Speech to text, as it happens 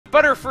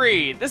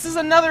Butterfree. This is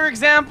another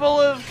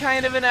example of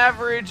kind of an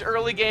average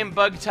early game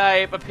bug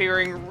type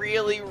appearing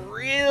really,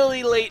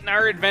 really late in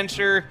our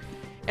adventure.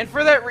 And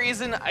for that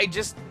reason, I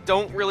just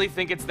don't really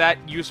think it's that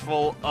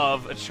useful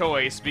of a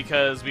choice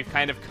because we've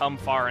kind of come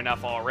far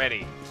enough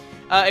already.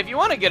 If you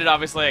want to get it,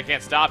 obviously I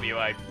can't stop you.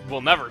 I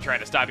will never try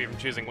to stop you from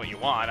choosing what you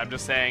want. I'm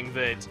just saying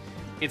that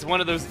it's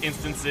one of those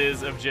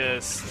instances of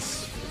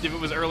just, if it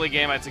was early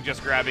game, I'd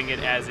suggest grabbing it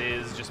as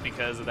is just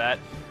because of that.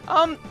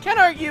 Can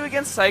argue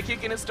against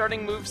Psychic in its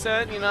starting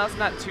moveset. You know, it's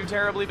not too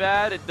terribly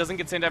bad. It doesn't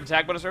get same type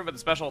attack bonus, but the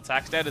special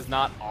attack stat is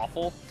not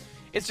awful.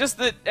 It's just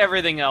that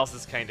everything else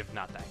is kind of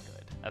not that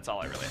good. That's all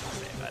I really have to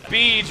say about it.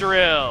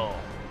 Beedrill.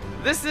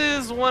 This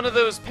is one of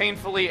those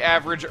painfully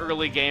average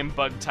early game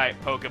bug type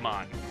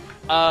Pokemon.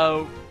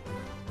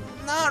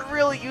 Not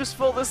really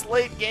useful this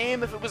late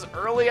game. If it was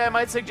early, I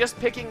might suggest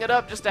picking it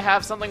up just to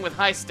have something with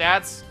high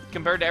stats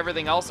compared to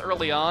everything else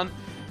early on.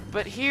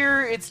 But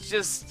here, it's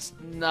just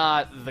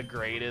not the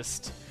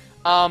greatest.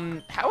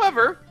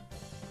 However,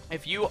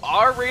 if you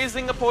are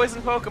raising a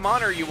poison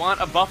Pokemon or you want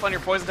a buff on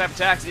your poison type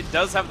attacks, it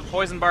does have the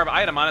Poison Barb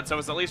item on it, so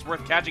it's at least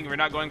worth catching if you're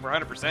not going for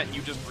 100%.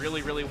 You just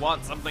really, really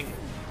want something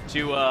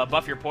to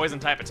buff your poison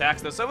type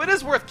attacks, though. So it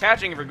is worth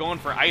catching if you're going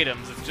for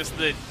items. It's just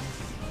that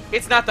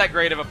it's not that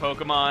great of a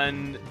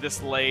Pokemon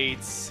this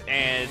late,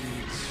 and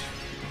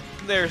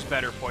there's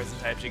better poison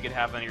types you could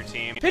have on your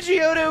team.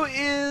 Pigeotto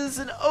is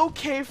an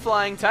okay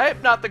flying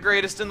type, not the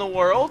greatest in the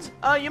world.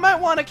 You might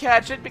want to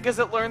catch it because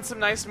it learns some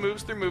nice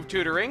moves through move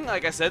tutoring.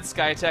 Like I said,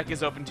 Sky Attack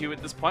is open to you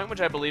at this point,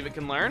 which I believe it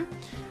can learn.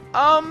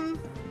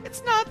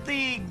 It's not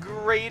the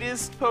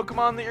greatest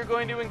Pokemon that you're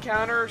going to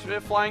encounter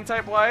flying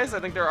type wise. I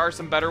think there are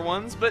some better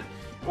ones, but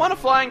want a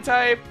flying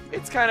type,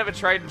 it's kind of a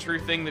tried and true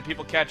thing that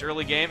people catch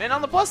early game. And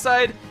on the plus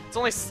side,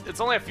 it's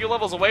only a few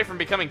levels away from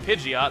becoming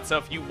Pidgeot, so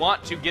if you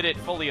want to get it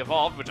fully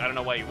evolved, which I don't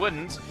know why you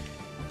wouldn't,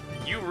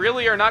 you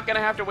really are not going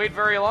to have to wait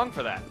very long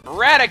for that.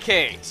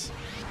 Raticate.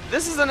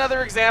 This is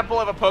another example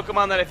of a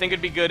Pokemon that I think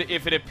would be good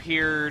if it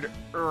appeared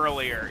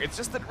earlier. It's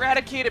just that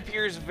Raticate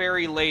appears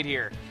very late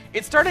here.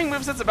 Its starting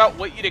moveset's about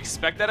what you'd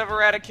expect out of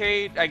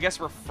Raticate. I guess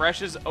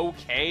Refresh is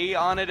okay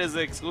on it as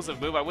an exclusive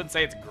move. I wouldn't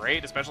say it's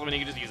great, especially when you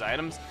can just use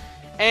items.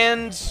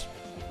 And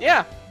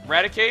yeah,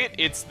 Raticate,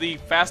 it's the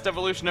fast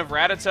evolution of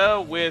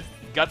Rattata with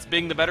Guts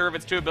being the better of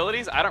its two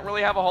abilities. I don't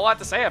really have a whole lot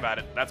to say about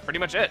it. That's pretty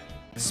much it.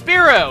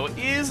 Spearow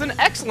is an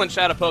excellent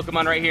Shadow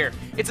Pokemon right here.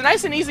 It's a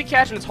nice and easy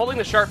catch, and it's holding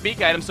the Sharp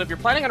Beak item, so if you're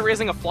planning on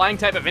raising a flying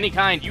type of any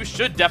kind, you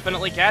should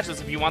definitely catch this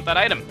if you want that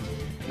item.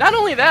 Not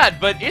only that,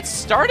 but its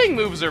starting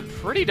moves are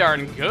pretty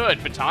darn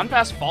good. Baton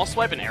Pass, False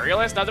Swipe, and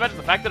Aerial Ace, not to mention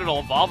the fact that it'll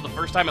evolve the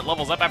first time it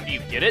levels up after you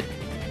get it.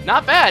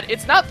 Not bad.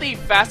 It's not the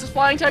fastest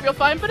flying type you'll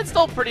find, but it's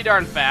still pretty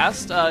darn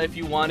fast if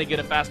you want to get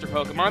a faster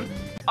Pokemon.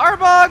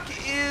 Arbok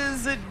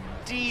is a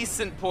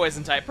decent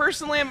poison type.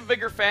 Personally, I'm a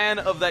bigger fan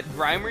of that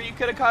Grimer you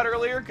could have caught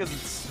earlier because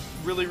it's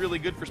really, really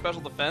good for special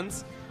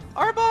defense.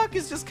 Arbok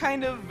is just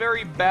kind of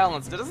very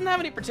balanced. It doesn't have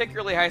any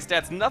particularly high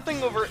stats,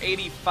 nothing over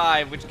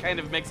 85, which kind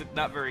of makes it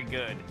not very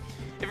good.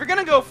 If you're going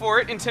to go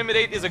for it,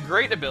 Intimidate is a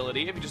great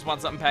ability if you just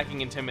want something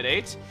packing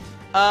Intimidate.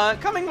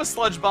 Coming with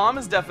Sludge Bomb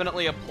is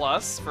definitely a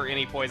plus for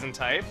any poison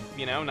type,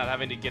 you know, not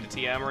having to get a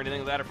TM or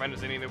anything like that or find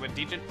anything that would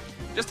teach it.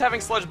 Just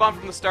having Sludge Bomb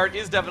from the start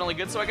is definitely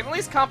good, so I can at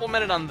least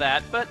compliment it on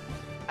that, but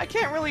I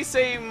can't really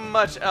say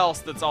much else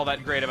that's all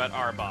that great about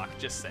Arbok,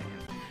 just saying.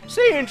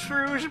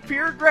 Sandshrew is a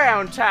pure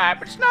ground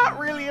type. It's not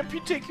really a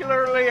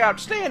particularly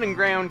outstanding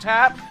ground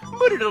type,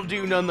 but it'll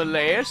do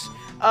nonetheless.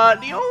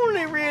 The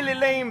only really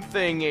lame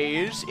thing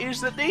is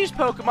that these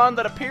Pokemon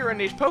that appear in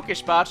these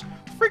Pokespots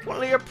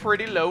frequently are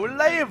pretty low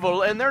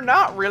level, and they're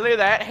not really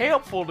that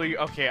helpful to you.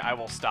 Okay, I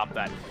will stop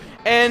that.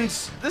 And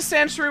this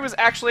Sandshrew is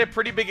actually a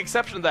pretty big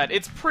exception to that.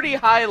 It's pretty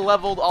high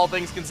leveled, all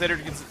things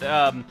considered,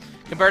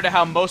 compared to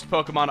how most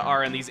Pokemon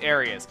are in these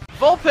areas.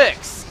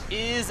 Vulpix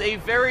is a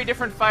very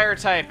different fire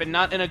type, and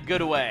not in a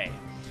good way.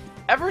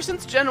 Ever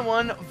since Gen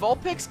 1,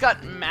 Vulpix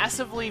got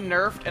massively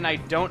nerfed, and I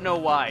don't know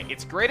why.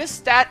 Its greatest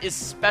stat is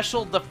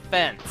Special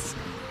Defense.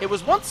 It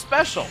was once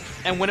Special,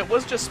 and when it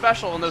was just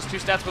Special and those two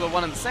stats were the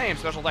one and the same,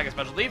 Special Attack and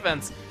Special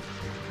Defense,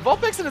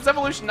 Vulpix and its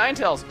Evolution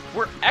Ninetales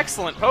were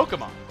excellent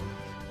Pokemon.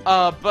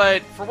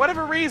 But for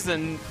whatever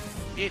reason,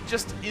 it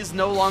just is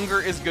no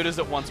longer as good as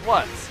it once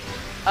was.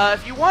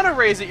 If you want to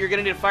raise it, you're going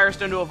to need a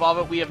Firestone to evolve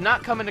it. We have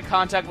not come into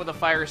contact with a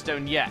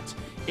Firestone yet.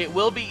 It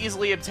will be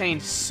easily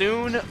obtained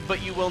soon,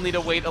 but you will need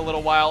to wait a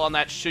little while on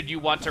that should you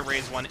want to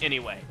raise one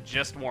anyway.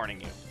 Just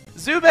warning you.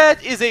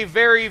 Zubat is a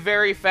very,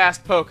 very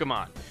fast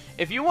Pokemon.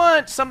 If you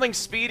want something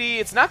speedy,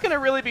 it's not going to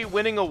really be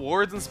winning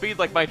awards in speed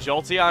like my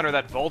Jolteon or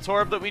that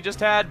Voltorb that we just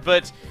had,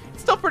 but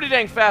it's still pretty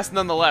dang fast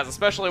nonetheless,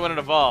 especially when it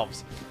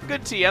evolves.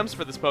 Good TMs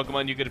for this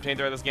Pokemon you could obtain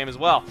throughout this game as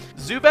well.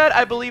 Zubat,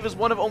 I believe, is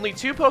one of only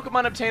 2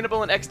 Pokemon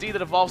obtainable in XD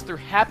that evolves through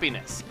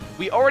Happiness.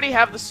 We already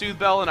have the Soothe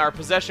Bell in our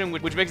possession,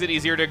 which makes it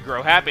easier to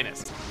grow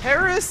Happiness.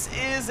 Paris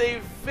is a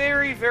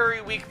very,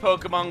 very weak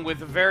Pokemon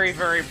with a very,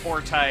 very poor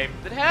type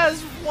that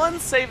has one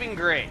saving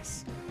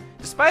grace.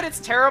 Despite its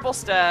terrible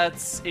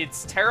stats,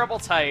 its terrible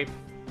type,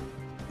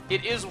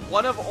 it is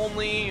one of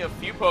only a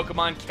few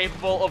Pokemon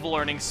capable of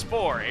learning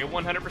Spore, a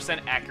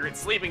 100% accurate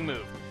sleeping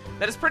move.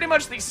 That is pretty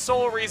much the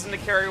sole reason to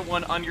carry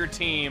one on your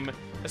team,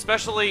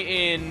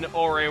 especially in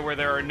Ore where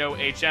there are no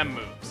HM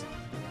moves.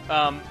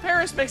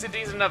 Paris makes a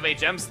decent enough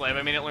HM slave.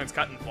 I mean, it learns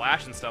Cut and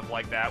Flash and stuff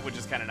like that, which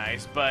is kind of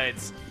nice, but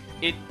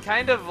it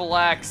kind of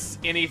lacks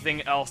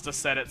anything else to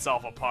set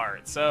itself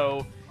apart.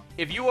 So,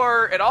 if you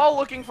are at all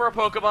looking for a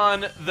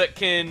Pokemon that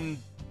can,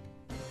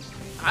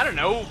 I don't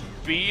know,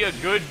 be a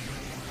good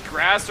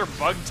grass or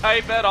bug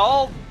type at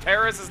all,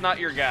 Paris is not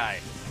your guy.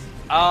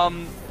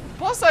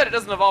 Plus side, it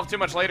doesn't evolve too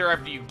much later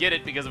after you get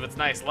it because of its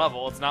nice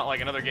level. It's not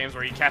like in other games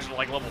where you catch it at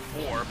like level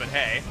 4, but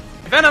hey.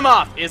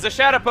 Venomoth is a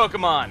Shadow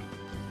Pokemon.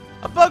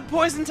 A bug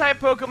poison type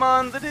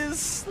Pokemon that is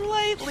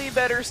slightly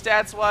better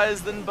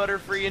stats-wise than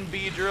Butterfree and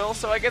Beedrill,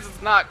 so I guess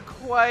it's not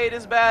quite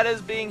as bad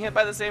as being hit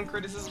by the same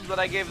criticisms that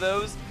I gave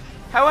those.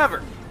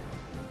 However,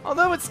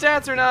 although its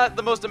stats are not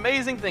the most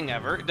amazing thing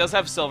ever, it does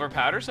have Silver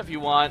Powder, so if you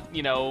want,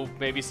 you know,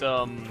 maybe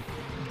some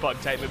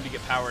bug-type move to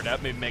get powered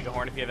up, maybe Mega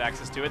Horn if you have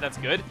access to it, that's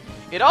good.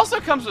 It also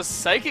comes with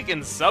Psychic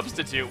and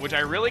Substitute, which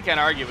I really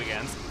can't argue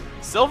against.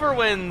 Silver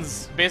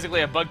wins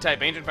basically a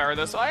bug-type Ancient Power,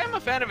 though, so I am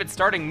a fan of its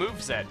starting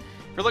moveset.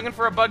 If you're looking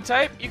for a bug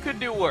type, you could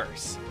do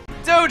worse.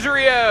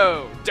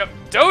 Dodrio!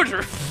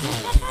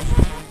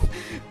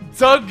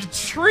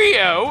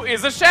 Dugtrio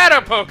is a Shadow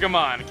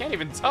Pokemon! I can't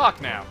even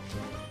talk now.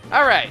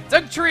 Alright,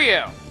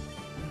 Dugtrio.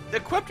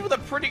 Equipped with a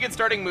pretty good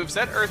starting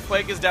moveset,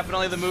 Earthquake is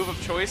definitely the move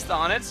of choice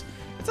on it.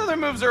 Its other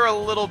moves are a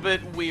little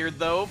bit weird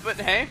though, but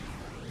hey,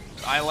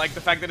 I like the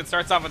fact that it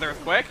starts off with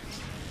Earthquake.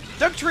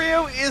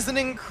 Dugtrio is an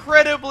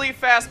incredibly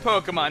fast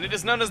Pokemon. It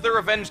is known as the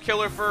Revenge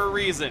Killer for a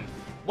reason.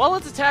 While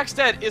its attack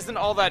stat isn't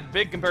all that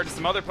big compared to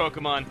some other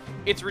Pokemon,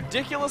 it's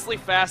ridiculously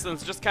fast and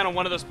it's just kind of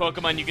one of those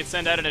Pokemon you can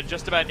send out into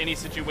just about any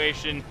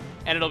situation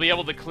and it'll be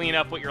able to clean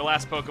up what your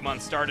last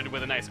Pokemon started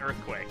with a nice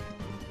Earthquake.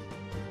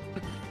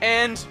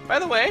 And, by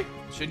the way,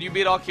 should you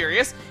be at all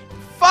curious,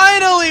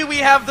 finally we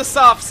have the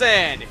Soft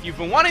Sand! If you've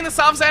been wanting the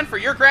Soft Sand for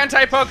your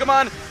Grand-type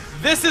Pokemon,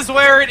 this is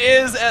where it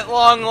is at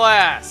long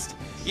last.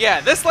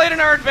 Yeah, this late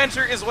in our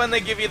adventure is when they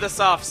give you the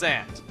Soft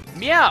Sand.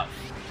 Meowth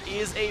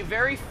is a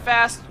very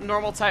fast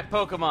normal-type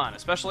Pokemon,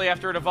 especially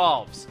after it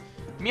evolves.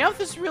 Meowth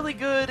is really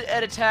good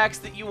at attacks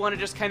that you want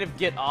to just kind of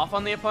get off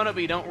on the opponent,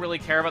 but you don't really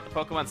care about the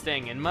Pokemon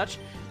staying in much.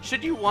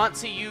 Should you want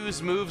to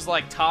use moves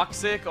like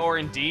Toxic, or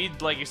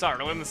indeed, like you saw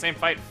earlier in the same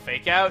fight,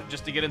 Fake Out,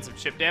 just to get in some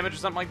chip damage or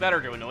something like that,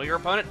 or to annoy your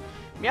opponent,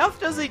 Meowth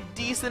does a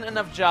decent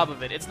enough job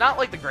of it. It's not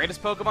like the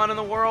greatest Pokemon in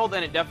the world,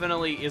 and it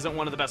definitely isn't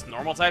one of the best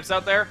normal types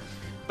out there.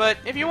 But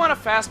if you want a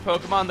fast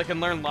Pokemon that can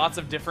learn lots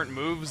of different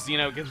moves, you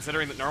know,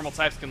 considering that normal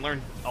types can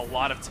learn a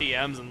lot of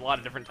TMs and a lot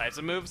of different types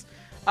of moves,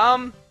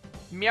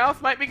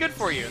 Meowth might be good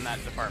for you in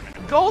that department.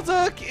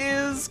 Golduck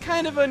is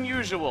kind of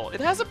unusual.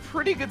 It has a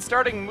pretty good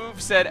starting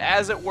moveset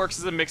as it works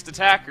as a mixed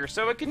attacker,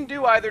 so it can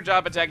do either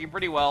job attacking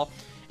pretty well.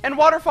 And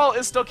Waterfall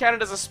is still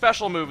counted as a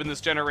special move in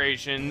this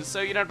generation,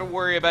 so you don't have to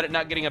worry about it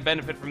not getting a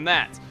benefit from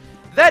that.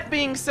 That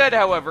being said,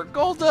 however,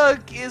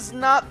 Golduck is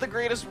not the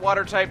greatest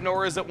water type,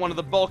 nor is it one of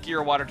the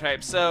bulkier water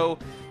types, so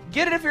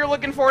get it if you're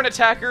looking for an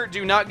attacker,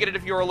 do not get it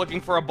if you are looking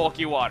for a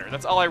bulky water.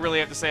 That's all I really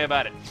have to say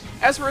about it.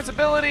 As for its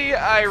ability,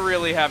 I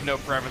really have no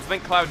preference. I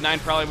think Cloud9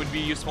 probably would be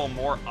useful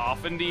more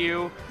often to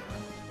you.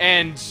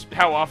 And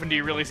how often do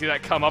you really see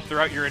that come up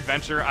throughout your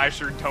adventure? I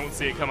sure don't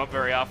see it come up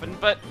very often,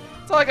 but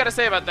that's all I gotta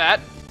say about that.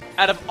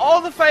 Out of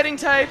all the fighting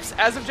types,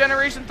 as of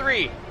Generation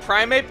 3,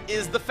 Primeape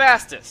is the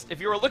fastest. If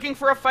you are looking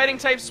for a fighting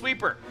type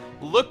sweeper,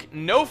 look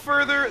no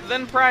further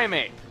than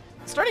Primeape.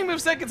 Starting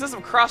moveset consists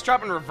of Cross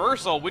Drop and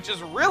Reversal, which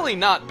is really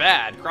not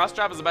bad. Cross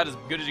Drop is about as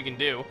good as you can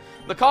do.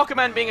 The call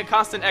command being a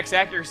constant X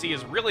accuracy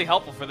is really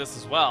helpful for this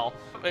as well.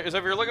 So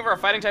if you're looking for a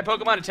fighting type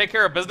Pokemon to take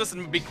care of business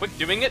and be quick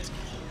doing it,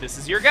 this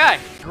is your guy.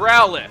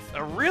 Growlithe,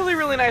 a really,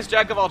 really nice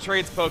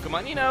jack-of-all-trades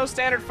Pokemon. You know,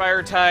 standard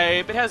fire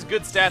type, it has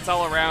good stats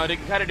all around, it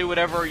can kind of do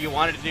whatever you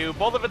want it to do.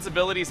 Both of its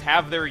abilities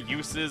have their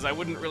uses. I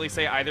wouldn't really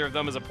say either of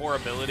them is a poor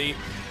ability.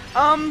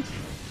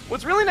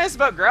 What's really nice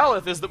about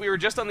Growlithe is that we were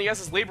just on the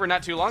SS Libra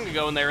not too long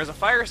ago, and there is a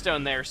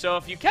Firestone there, so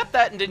if you kept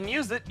that and didn't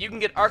use it, you can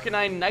get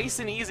Arcanine nice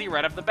and easy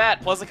right off the bat.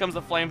 Plus it comes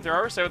with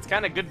Flamethrower, so it's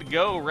kind of good to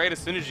go right as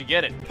soon as you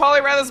get it.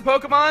 Poliwrath is a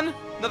Pokemon.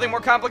 Nothing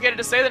more complicated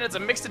to say than it's a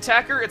mixed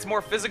attacker. It's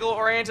more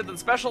physical-oriented than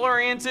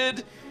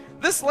special-oriented.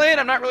 This lane,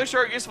 I'm not really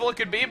sure how useful it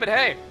could be, but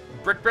hey,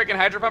 Brick Break and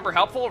Hydro Pump are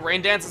helpful.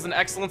 Rain Dance is an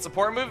excellent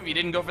support move if you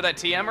didn't go for that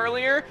TM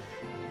earlier.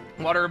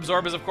 Water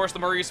Absorb is, of course, the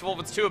more useful of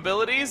its two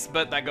abilities,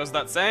 but that goes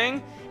without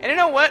saying. And you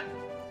know what?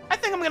 I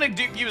think I'm gonna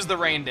use the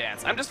Rain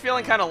Dance. I'm just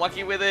feeling kind of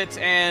lucky with it,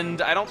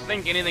 and I don't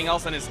think anything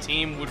else on his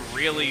team would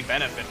really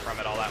benefit from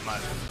it all that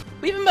much.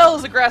 Weepinbell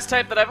is a grass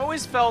type that I've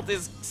always felt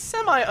is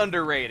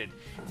semi-underrated.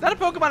 It's not a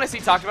Pokemon I see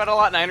talked about a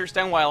lot, and I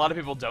understand why a lot of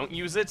people don't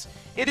use it.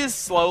 It is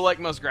slow like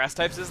most grass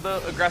types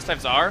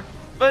are,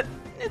 but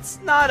it's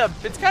kind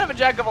of a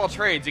jack of all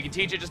trades. You can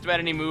teach it just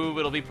about any move,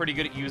 it'll be pretty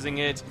good at using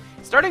it.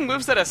 Starting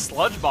moveset has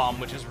Sludge Bomb,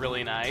 which is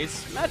really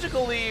nice.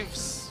 Magical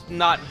Leaf's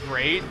not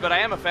great, but I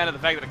am a fan of the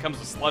fact that it comes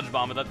with Sludge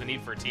Bomb without the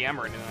need for a TM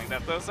or anything like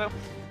that, though, so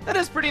That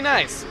is pretty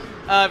nice.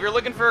 If you're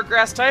looking for a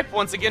grass type,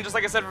 once again, just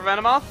like I said for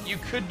Venomoth, you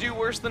could do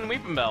worse than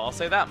Weepinbell, I'll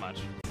say that much.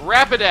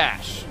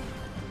 Rapidash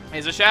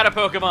is a shadow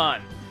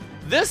Pokemon.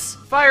 This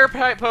fire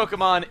type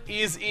Pokemon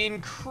is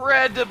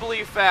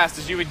incredibly fast,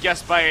 as you would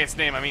guess by its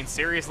name. I mean,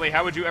 seriously,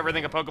 how would you ever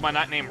think a Pokemon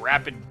not named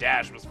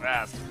Rapidash was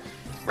fast?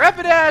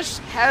 Rapidash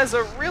has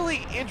a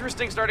really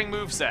interesting starting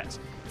moveset.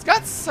 It's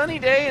got Sunny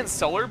Day and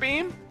Solar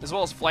Beam, as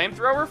well as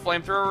Flamethrower.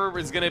 Flamethrower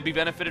is going to be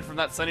benefited from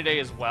that Sunny Day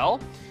as well.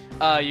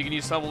 You can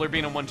use Solar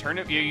Beam in one turn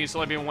if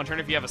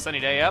you have a Sunny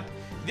Day up.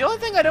 The only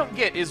thing I don't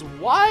get is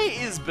why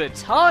is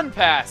Baton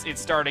Pass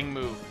its starting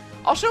move?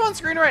 I'll show on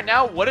screen right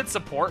now what its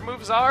support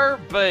moves are,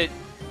 but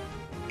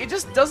it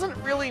just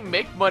doesn't really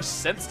make much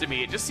sense to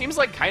me. It just seems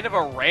like kind of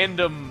a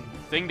random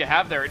thing to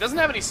have there. It doesn't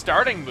have any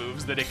starting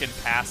moves that it can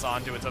pass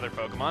on to its other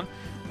Pokemon,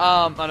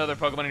 on other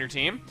Pokemon in your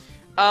team.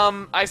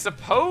 I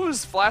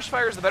suppose Flash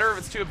Fire is the better of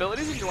its two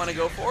abilities if you want to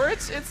go for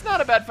it. It's not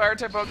a bad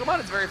Fire-type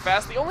Pokemon. It's very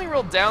fast. The only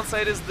real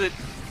downside is that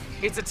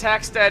its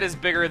attack stat is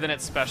bigger than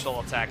its special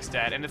attack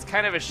stat, and it's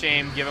kind of a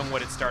shame given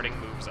what its starting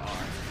moves are.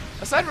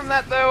 Aside from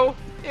that, though,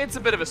 it's a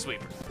bit of a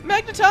sweeper.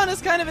 Magneton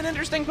is kind of an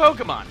interesting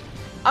Pokemon.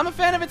 I'm a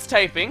fan of its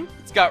typing.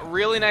 It's got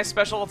really nice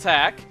special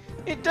attack.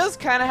 It does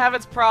kind of have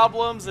its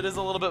problems. It is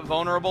a little bit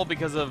vulnerable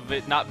because of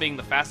it not being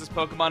the fastest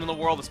Pokemon in the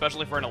world,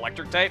 especially for an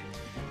electric type.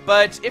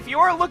 But if you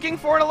are looking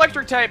for an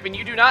electric type and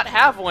you do not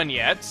have one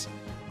yet,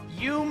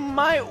 you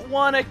might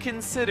want to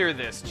consider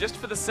this, just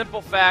for the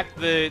simple fact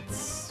that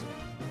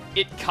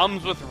it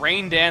comes with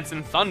Rain Dance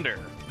and Thunder.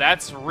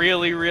 That's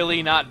really,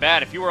 really not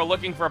bad. If you are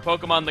looking for a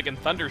Pokemon that can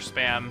Thunder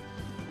Spam,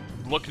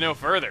 look no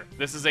further.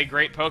 This is a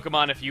great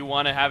Pokemon if you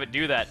want to have it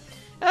do that.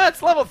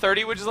 It's level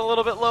 30, which is a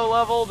little bit low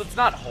level. It's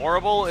not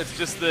horrible. It's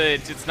just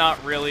that it's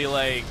not really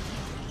like...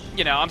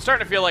 You know, I'm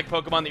starting to feel like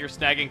Pokemon that you're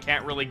snagging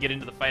can't really get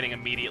into the fighting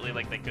immediately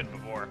like they could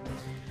before.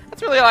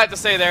 That's really all I have to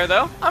say there,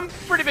 though. I'm a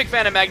pretty big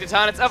fan of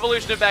Magneton. Its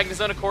evolution of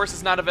Magnezone, of course,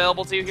 is not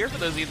available to you here, for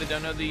those of you that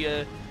don't know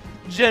the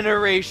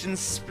generation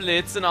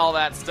splits and all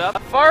that stuff.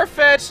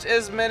 Farfetch'd,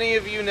 as many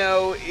of you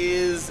know,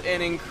 is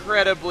an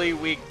incredibly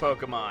weak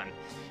Pokemon.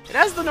 It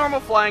has the normal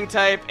flying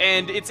type,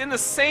 and it's in the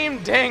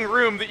same dang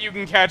room that you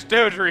can catch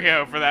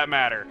Dodrio, for that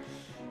matter.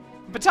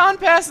 Baton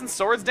Pass and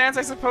Swords Dance,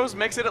 I suppose,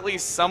 makes it at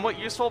least somewhat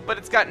useful, but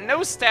it's got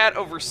no stat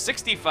over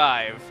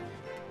 65.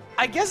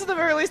 I guess at the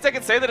very least I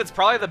could say that it's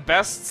probably the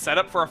best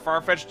setup for a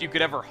Farfetch'd you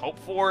could ever hope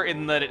for,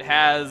 in that it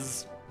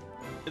has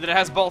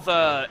both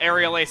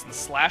Aerial Ace and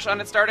Slash on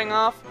it starting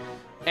off,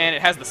 and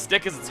it has the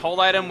Stick as its hold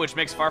item, which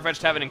makes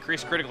Farfetch'd have an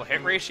increased critical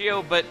hit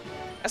ratio, but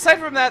aside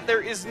from that,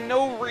 there is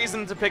no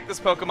reason to pick this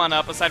Pokemon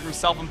up aside from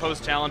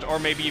self-imposed challenge, or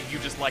maybe if you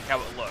just like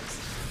how it looks.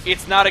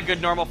 It's not a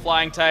good normal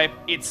flying type.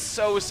 It's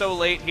so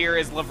late here,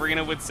 as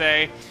Lavrina would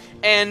say,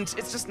 and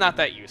it's just not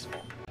that useful.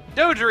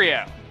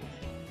 Dodrio.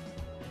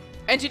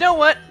 And you know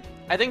what?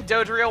 I think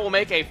Dodrio will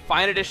make a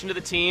fine addition to the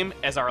team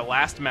as our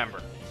last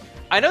member.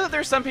 I know that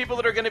there's some people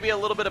that are going to be a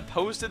little bit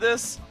opposed to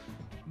this,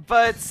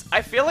 but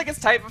I feel like its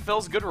type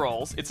fulfills good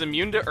roles. It's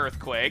immune to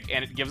Earthquake,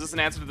 and it gives us an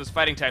answer to those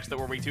fighting types that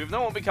we're weak to, even though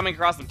I won't be coming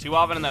across them too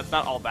often, and that's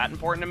not all that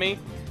important to me.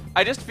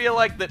 I just feel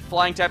like that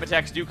flying type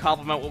attacks do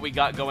complement what we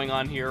got going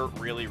on here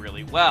really,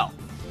 really well.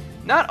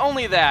 Not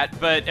only that,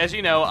 but as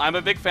you know, I'm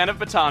a big fan of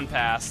Baton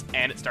Pass,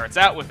 and it starts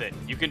out with it.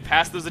 You can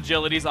pass those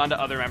agilities on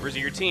to other members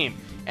of your team.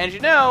 And as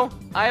you know,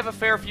 I have a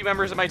fair few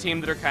members of my team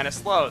that are kind of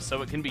slow,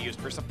 so it can be used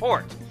for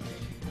support.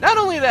 Not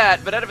only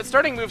that, but out of its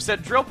starting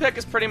moveset, Drill Pick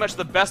is pretty much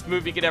the best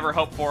move you could ever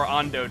hope for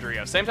on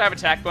Dodrio. Same type of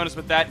attack bonus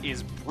with that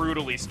is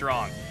brutally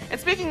strong. And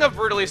speaking of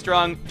brutally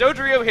strong,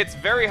 Dodrio hits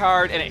very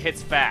hard and it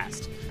hits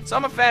fast. So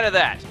I'm a fan of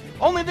that.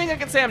 Only thing I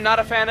can say I'm not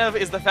a fan of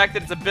is the fact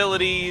that its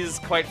abilities,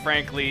 quite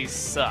frankly,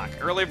 suck.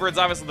 Early Bird's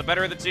obviously the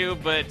better of the two,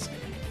 but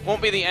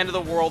won't be the end of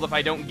the world if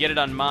I don't get it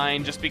on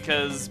mine, just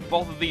because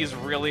both of these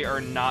really are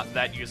not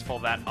that useful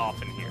that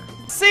often here.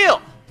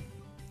 Seel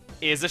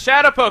is a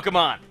shadow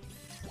Pokemon.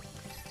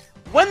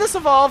 When this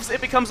evolves,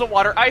 it becomes a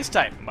water-ice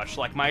type, much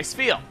like my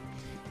Seel.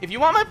 If you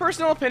want my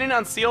personal opinion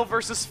on Seel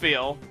versus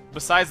Seel,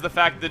 besides the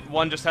fact that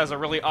one just has a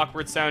really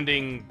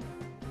awkward-sounding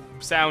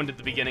sound at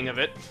the beginning of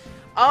it,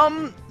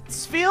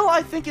 Seel,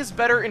 I think, is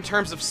better in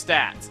terms of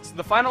stats. So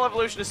the final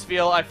evolution of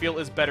Seel, I feel,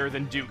 is better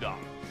than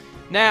Dugong.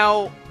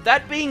 Now,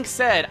 that being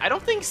said, I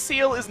don't think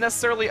Seel is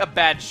necessarily a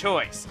bad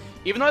choice.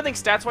 Even though I think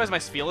stats-wise my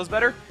Seel is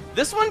better,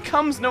 this one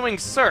comes knowing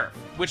Surf,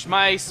 which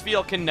my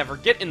Seel can never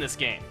get in this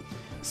game.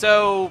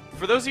 So,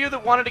 for those of you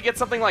that wanted to get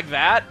something like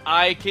that,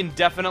 I can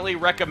definitely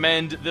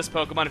recommend this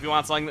Pokemon if you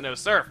want something that knows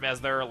Surf,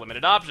 as there are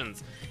limited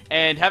options.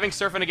 And having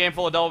Surf in a game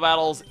full of double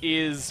battles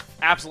is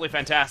absolutely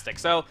fantastic.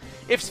 So,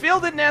 if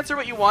Seel didn't answer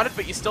what you wanted,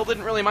 but you still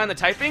didn't really mind the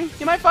typing,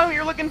 you might find what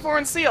you're looking for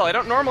in Seel. I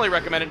don't normally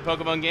recommend it in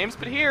Pokemon games,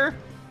 but here,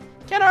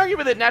 can't argue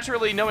with it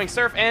naturally knowing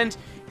Surf, and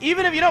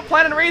even if you don't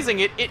plan on raising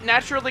it, it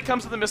naturally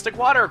comes with a Mystic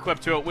Water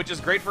equipped to it, which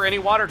is great for any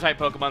Water-type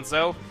Pokemon,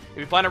 so if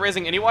you plan on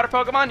raising any Water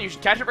Pokemon, you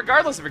should catch it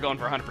regardless if you're going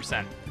for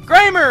 100%.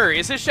 Grimer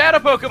is his Shadow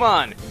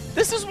Pokemon!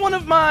 This is one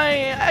of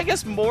my, I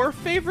guess, more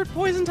favorite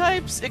Poison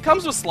types. It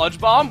comes with Sludge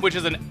Bomb, which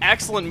is an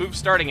excellent move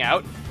starting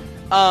out,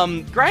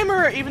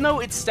 Grimer, even though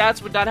its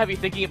stats would not have you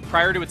thinking it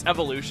prior to its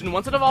evolution,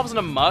 once it evolves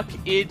into Muck,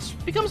 it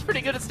becomes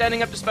pretty good at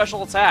standing up to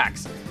special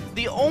attacks.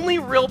 The only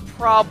real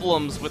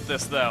problems with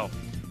this, though,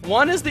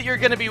 one is that you're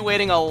going to be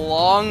waiting a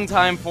long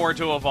time for it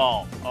to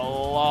evolve. A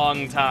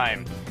long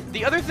time.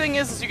 The other thing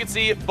is, as you can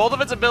see, both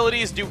of its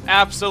abilities do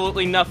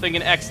absolutely nothing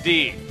in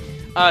XD.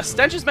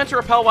 Stench is meant to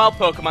repel wild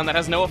Pokemon. That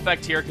has no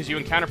effect here because you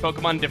encounter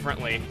Pokemon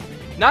differently.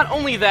 Not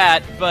only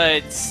that,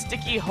 but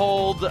Sticky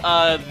Hold,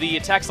 the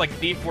attacks like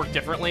Thief work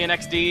differently in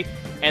XD,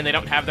 and they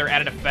don't have their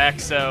added effect,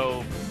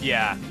 so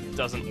yeah,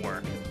 doesn't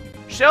work.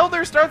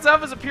 Shellder starts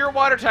off as a pure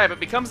water type. It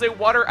becomes a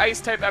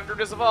water-ice type after it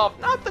is evolved.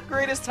 Not the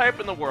greatest type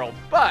in the world,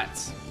 but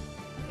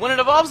when it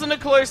evolves into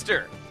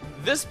Cloyster,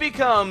 this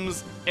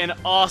becomes an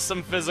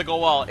awesome physical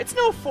wall. It's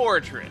no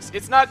fortress.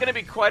 It's not going to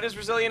be quite as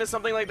resilient as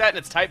something like that, and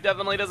its type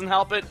definitely doesn't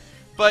help it,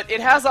 but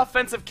it has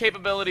offensive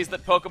capabilities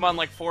that Pokemon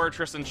like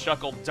Forretress and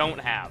Shuckle don't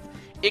have.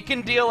 It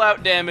can deal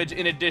out damage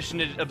in addition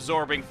to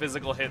absorbing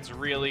physical hits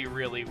really,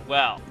 really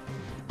well.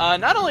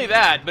 Not only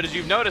that, but as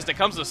you've noticed, it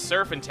comes with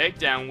Surf and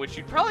Takedown, which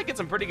you'd probably get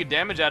some pretty good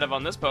damage out of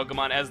on this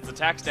Pokemon, as its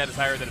attack stat is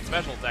higher than its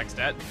special attack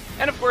stat.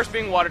 And of course,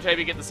 being Water type,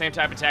 you get the same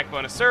type attack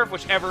bonus Surf,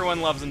 which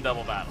everyone loves in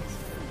double battles.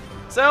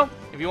 So,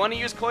 if you want to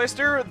use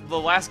Cloyster, the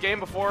last game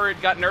before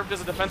it got nerfed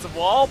as a defensive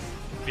wall,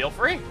 feel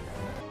free.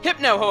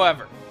 Hypno,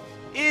 however,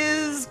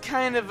 is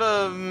kind of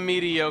a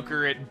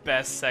mediocre at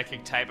best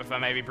Psychic type, if I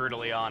may be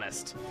brutally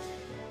honest.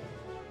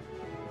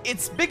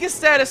 Its biggest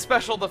stat is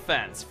Special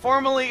Defense.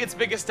 Formerly, its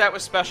biggest stat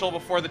was Special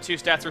before the two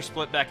stats were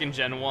split back in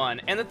Gen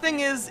 1. And the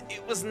thing is,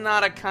 it was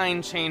not a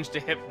kind change to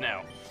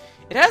Hypno.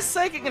 It has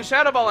Psychic and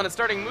Shadow Ball in its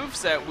starting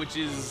moveset, which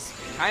is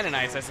kind of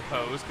nice, I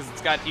suppose, because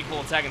it's got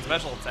equal attack and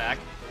special attack.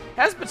 It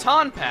has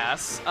Baton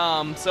Pass,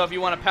 so if you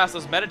want to pass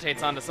those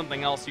Meditates onto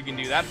something else, you can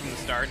do that from the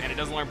start, and it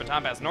doesn't learn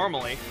Baton Pass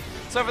normally.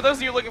 So for those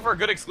of you looking for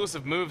good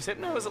exclusive moves,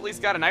 Hypno has at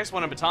least got a nice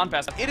one in Baton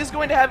Pass. It is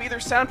going to have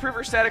either Soundproof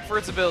or Static for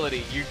its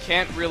ability. You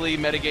can't really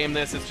metagame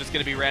this, it's just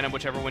going to be random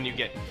whichever one you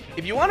get.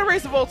 If you want to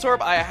raise the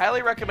Voltorb, I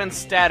highly recommend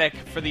Static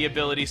for the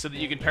ability so that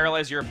you can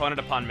paralyze your opponent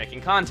upon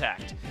making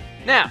contact.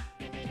 Now,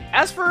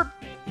 as for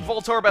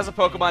Voltorb as a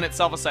Pokemon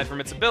itself aside from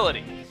its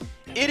ability,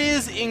 it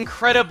is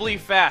incredibly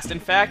fast. In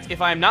fact,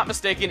 if I'm not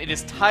mistaken, it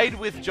is tied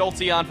with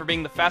Jolteon for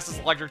being the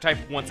fastest electric type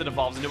once it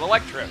evolves into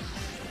Electro.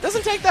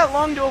 Doesn't take that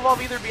long to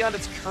evolve either beyond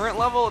its current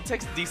level, it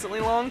takes decently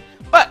long,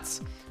 but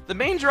the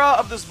main draw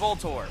of this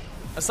Voltorb,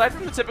 aside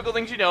from the typical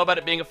things you know about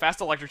it being a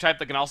fast electric type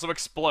that can also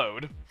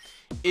explode,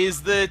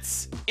 is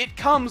that it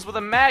comes with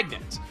a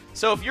magnet.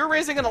 So if you're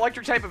raising an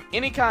electric type of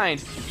any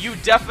kind, you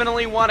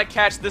definitely want to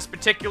catch this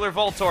particular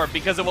Voltorb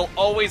because it will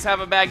always have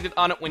a magnet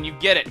on it when you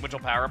get it, which will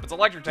power up its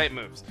electric type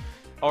moves.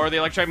 Or the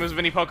electric type moves of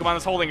any Pokemon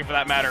that's holding it for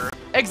that matter.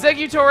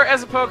 Exeggutor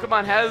as a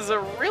Pokemon has a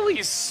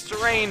really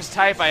strange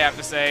type, I have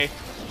to say.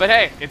 But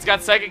hey, it's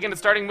got Psychic in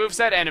its starting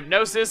moveset and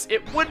Hypnosis.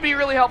 It would be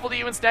really helpful to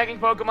you in snagging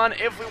Pokemon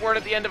if we weren't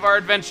at the end of our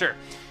adventure.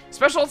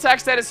 Special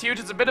attack stat is huge.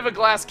 It's a bit of a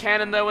glass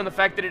cannon, though, in the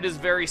fact that it is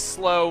very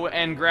slow,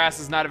 and Grass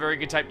is not a very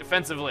good type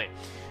defensively.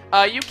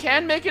 You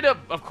can make it,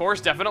 of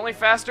course, definitely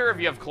faster if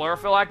you have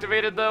Chlorophyll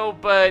activated, though,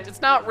 but it's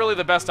not really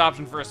the best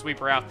option for a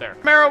sweeper out there.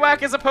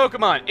 Marowak is a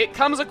Pokemon. It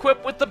comes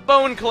equipped with the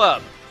Bone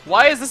Club.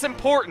 Why is this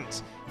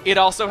important? It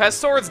also has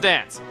Swords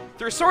Dance.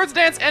 Through Swords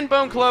Dance and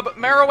Bone Club,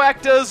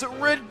 Marowak does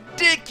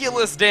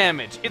ridiculous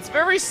damage. It's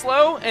very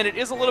slow, and it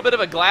is a little bit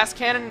of a glass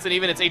cannon, and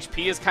even its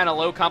HP is kind of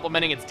low,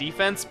 complementing its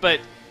defense, but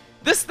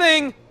this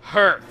thing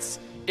hurts.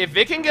 If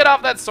it can get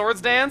off that Swords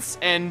Dance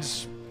and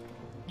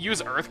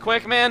use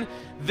Earthquake, man,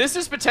 this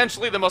is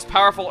potentially the most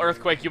powerful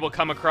Earthquake you will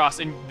come across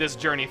in this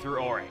journey through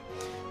Ori.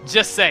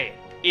 Just saying,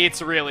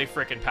 it's really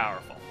freaking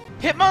powerful.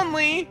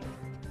 Hitmonlee,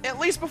 at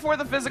least before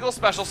the physical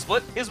special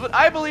split, is what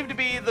I believe to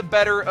be the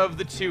better of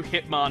the two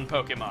Hitmon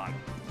Pokemon.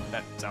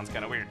 That sounds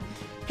kind of weird.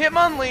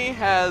 Hitmonlee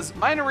has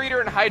Minor Reader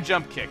and High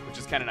Jump Kick, which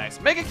is kind of nice.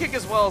 Mega Kick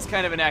as well is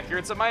kind of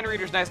inaccurate, so Minor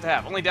Reader's nice to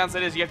have. Only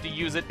downside is you have to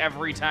use it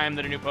every time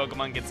that a new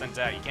Pokemon gets sent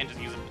out. You can't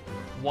just use it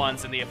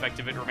once and the effect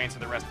of it remains for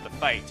the rest of the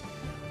fight.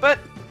 But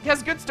he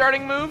has good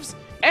starting moves,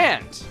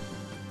 and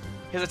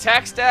his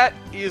attack stat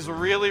is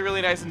really,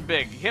 really nice and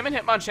big. Him and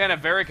Hitmonchan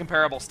have very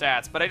comparable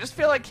stats, but I just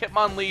feel like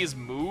Hitmonlee's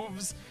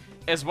moves,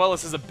 as well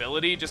as his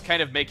ability, just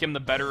kind of make him the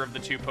better of the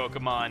two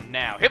Pokemon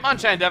now.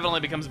 Hitmonchan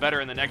definitely becomes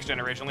better in the next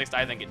generation, at least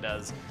I think it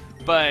does.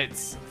 But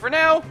for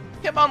now,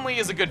 Hitmonlee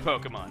is a good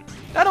Pokemon.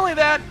 Not only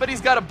that, but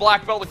he's got a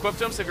Black Belt equipped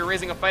to him, so if you're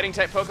raising a fighting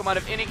type Pokemon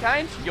of any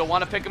kind, you'll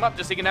want to pick him up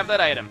just so you can have that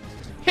item.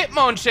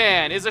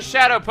 Hitmonchan is a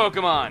Shadow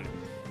Pokemon.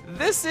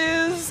 This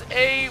is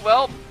a,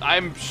 well,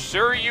 I'm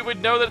sure you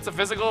would know that it's a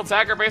physical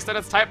attacker based on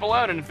its type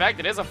alone, and in fact,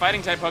 it is a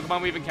fighting type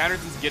Pokemon we've encountered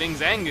since getting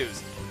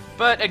Zangoose.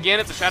 But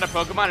again, it's a Shadow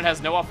Pokemon, it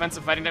has no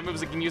offensive fighting type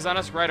moves it can use on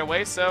us right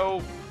away,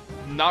 so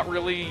not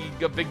really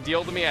a big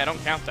deal to me, I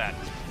don't count that.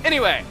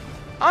 Anyway,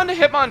 on to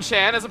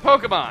Hitmonchan as a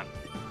Pokemon.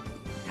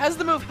 Has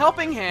the move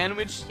Helping Hand,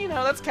 which, you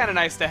know, that's kind of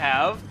nice to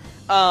have.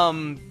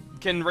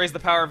 Can raise the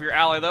power of your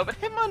ally, though, but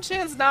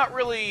Hitmonchan's not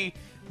really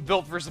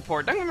built for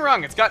support. Don't get me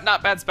wrong, it's got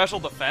not bad special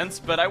defense,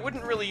 but I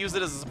wouldn't really use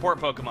it as a support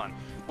Pokemon.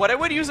 What I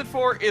would use it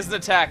for is an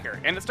attacker,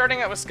 and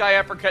starting out with Sky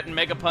Uppercut and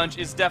Mega Punch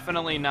is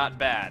definitely not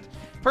bad.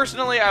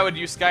 Personally, I would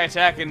use Sky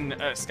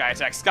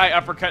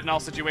Uppercut in all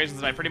situations,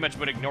 and I pretty much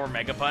would ignore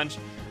Mega Punch.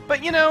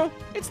 But, you know,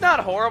 it's not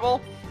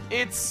horrible.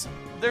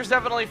 There's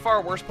definitely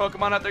far worse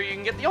Pokemon out there you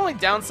can get. The only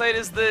downside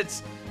is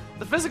that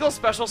the physical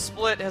special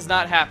split has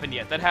not happened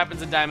yet. That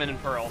happens in Diamond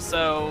and Pearl,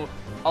 so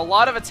a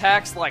lot of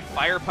attacks like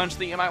Fire Punch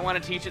that you might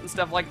want to teach it and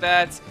stuff like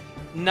that,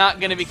 not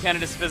going to be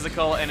counted as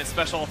physical, and its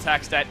special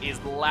attack stat is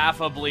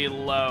laughably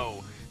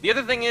low. The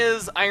other thing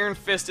is, Iron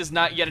Fist is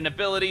not yet an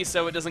ability,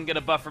 so it doesn't get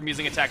a buff from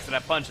using attacks that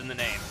have punch in the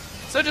name.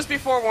 So just be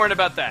forewarned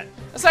about that.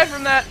 Aside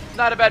from that,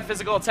 not a bad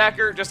physical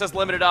attacker, just has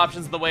limited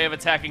options in the way of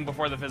attacking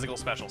before the physical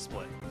special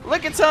split.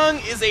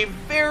 Lickitung is a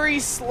very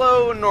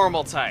slow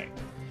normal type.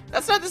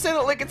 That's not to say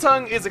that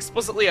Lickitung is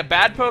explicitly a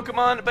bad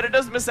Pokemon, but it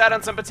does miss out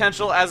on some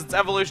potential as its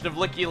evolution of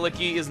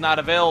Licky is not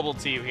available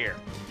to you here.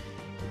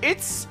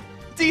 It's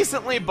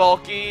decently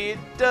bulky, it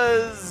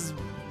does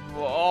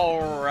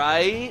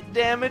alright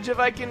damage if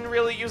I can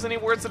really use any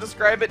words to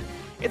describe it.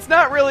 It's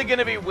not really going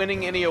to be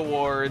winning any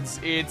awards.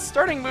 Its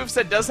starting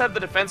moveset does have the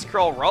Defense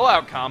Curl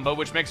Rollout combo,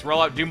 which makes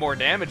Rollout do more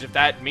damage if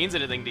that means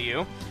anything to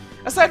you.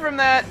 Aside from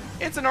that,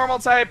 it's a normal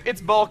type, it's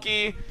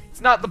bulky.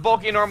 It's not the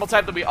bulky normal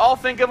type that we all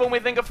think of when we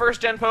think of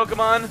first-gen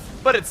Pokemon,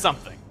 but it's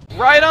something.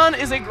 Rhydon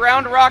is a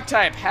ground rock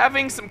type,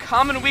 having some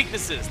common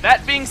weaknesses.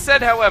 That being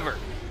said, however,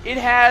 it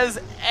has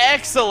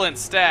excellent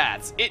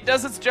stats. It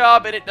does its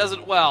job, and it does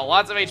it well.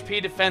 Lots of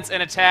HP, defense,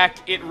 and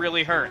attack. It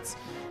really hurts.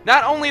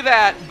 Not only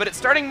that, but its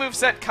starting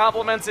moveset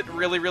complements it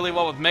really, really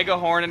well with Mega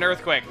Horn and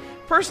Earthquake.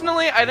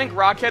 Personally, I think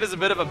Rockhead is a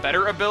bit of a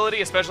better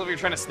ability, especially if you're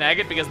trying to snag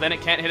it, because then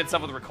it can't hit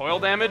itself with recoil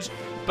damage,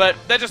 but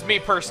that's just me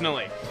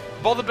personally.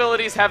 Both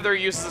abilities have their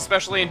uses,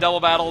 especially in double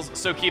battles,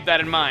 so keep that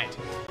in mind.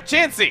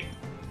 Chansey.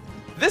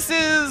 This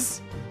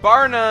is,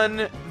 bar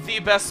none, the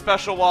best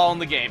special wall in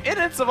the game. In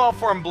its evolved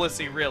form,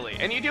 Blissey, really.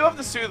 And you do have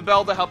the Soothe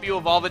Bell to help you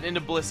evolve it into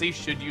Blissey,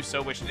 should you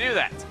so wish to do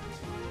that.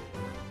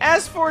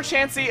 As for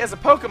Chansey as a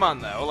Pokemon,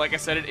 though, like I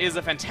said, it is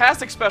a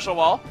fantastic special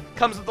wall.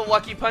 Comes with the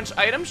Lucky Punch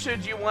item,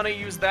 should you want to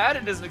use that.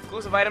 It is an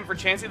exclusive item for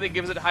Chansey that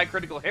gives it a high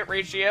critical hit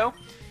ratio.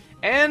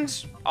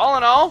 And, all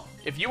in all,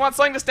 if you want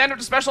something to stand up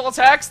to special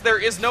attacks, there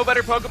is no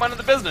better Pokemon in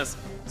the business.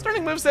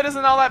 Starting moveset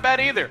isn't all that bad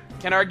either.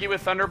 Can argue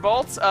with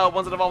Thunderbolt.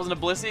 Once it evolves into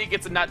Blissey, it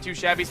gets a not too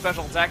shabby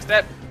special attack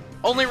stat.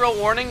 Only real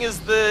warning is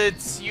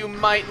that you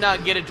might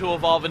not get it to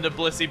evolve into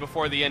Blissey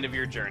before the end of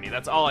your journey.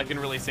 That's all I can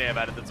really say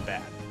about it that's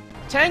bad.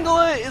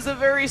 Tangela is a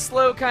very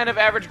slow kind of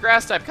average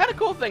grass type. Kind of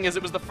cool thing is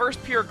it was the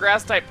first pure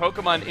grass type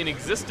Pokemon in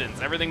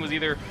existence. Everything was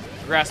either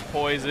grass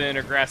poison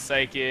or grass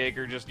psychic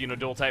or just, you know,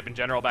 dual type in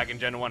general back in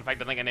Gen 1. In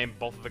fact, I think I named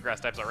both of the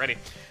grass types already.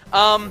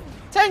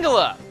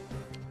 Tangela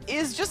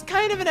is just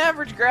kind of an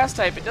average grass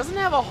type. It doesn't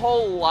have a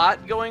whole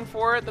lot going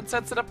for it that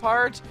sets it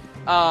apart.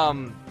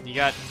 You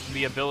got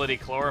the ability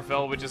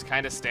Chlorophyll, which is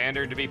kind of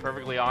standard, to be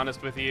perfectly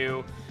honest with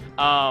you.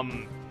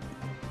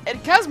 It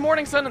has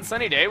Morning Sun and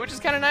Sunny Day, which is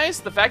kind of nice.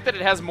 The fact that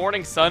it has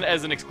Morning Sun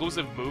as an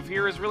exclusive move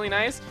here is really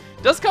nice.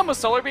 Does come with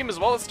Solar Beam as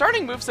well. Its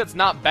starting moveset's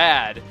not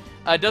bad.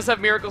 It does have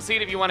Miracle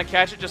Seed if you want to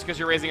catch it just because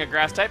you're raising a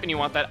grass type and you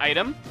want that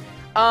item.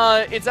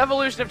 Its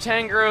evolution of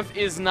Tangrowth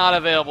is not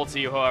available to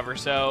you, however,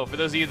 so for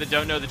those of you that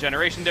don't know the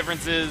generation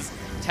differences,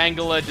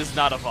 Tangela does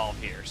not evolve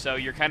here. So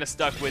you're kind of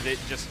stuck with it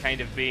just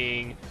kind of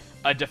being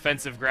a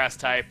defensive grass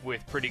type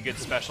with pretty good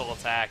special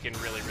attack and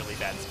really, really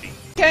bad speed.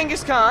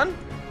 Kangaskhan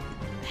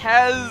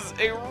has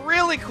a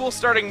really cool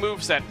starting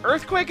moveset.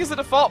 Earthquake is a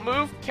default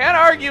move. Can't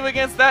argue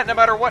against that no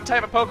matter what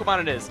type of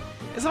Pokemon it is.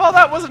 As if all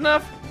that wasn't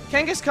enough,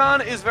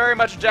 Kangaskhan is very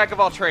much a jack of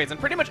all trades, and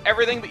pretty much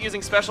everything but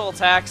using special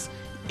attacks,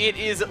 it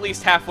is at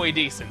least halfway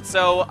decent.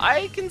 So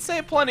I can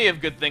say plenty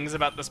of good things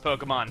about this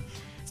Pokemon.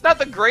 It's not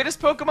the greatest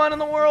Pokemon in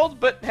the world,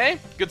 but hey,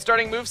 good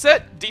starting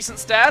moveset, decent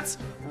stats,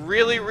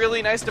 really,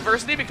 really nice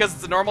diversity because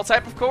it's a normal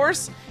type, of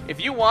course.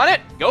 If you want it,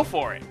 go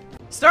for it.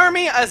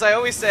 Starmie, as I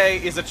always say,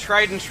 is a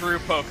tried and true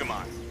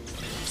Pokemon.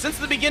 Since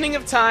the beginning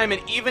of time,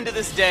 and even to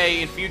this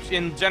day,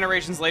 in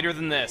generations later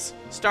than this,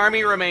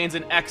 Starmie remains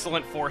an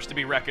excellent force to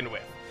be reckoned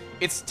with.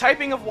 Its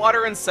typing of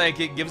Water and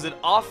Psychic gives it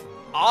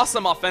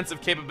awesome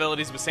offensive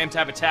capabilities with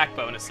same-type attack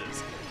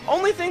bonuses.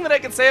 Only thing that I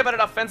can say about it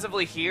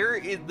offensively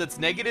here that's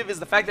negative is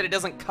the fact that it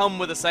doesn't come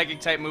with a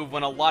Psychic-type move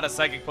when a lot of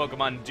Psychic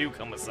Pokemon do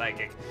come with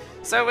Psychic.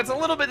 So it's a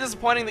little bit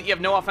disappointing that you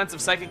have no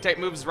offensive Psychic-type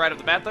moves right off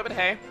the bat, though, but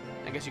hey,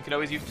 I guess you could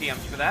always use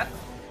TMs for that.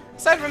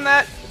 Aside from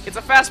that, it's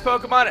a fast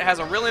Pokemon, it has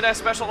a really nice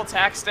special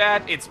attack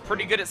stat, it's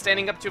pretty good at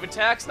standing up to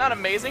attacks, not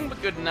amazing,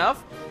 but good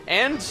enough,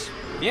 and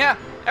yeah,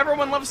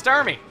 everyone loves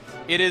Starmie.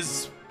 It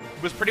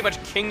was pretty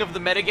much king of the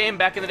metagame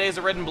back in the days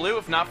of Red and Blue,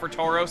 if not for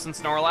Tauros and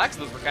Snorlax.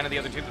 Those were kind of the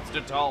other two that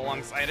stood tall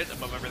alongside it,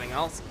 above everything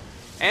else.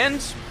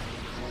 And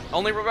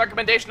only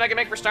recommendation I can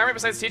make for Starmie,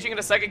 besides teaching it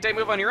a Psychic-type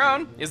move on your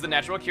own, is that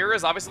Natural Cure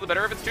is obviously the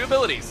better of its two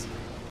abilities.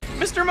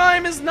 Mr.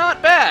 Mime is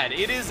not bad.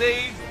 It is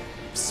a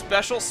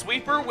special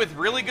sweeper with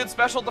really good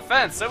special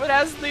defense, so it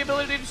has the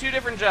ability to do two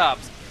different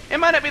jobs. It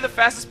might not be the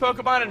fastest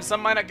Pokemon, and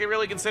some might not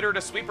really consider it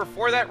a sweeper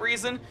for that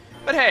reason,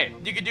 But hey,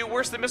 you could do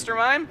worse than Mr.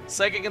 Mime.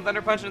 Psychic and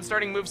Thunder Punch in its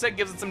starting moveset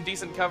gives it some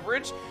decent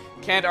coverage.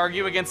 Can't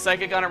argue against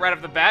Psychic on it right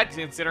off the bat,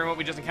 considering what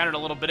we just encountered a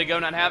little bit ago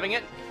not having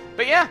it.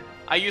 But yeah,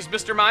 I used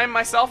Mr. Mime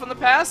myself in the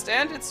past,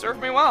 and it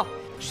served me well.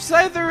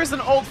 Scyther is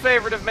an old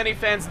favorite of many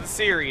fans of the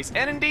series,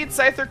 and indeed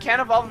Scyther can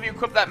evolve if you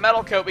equip that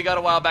metal coat we got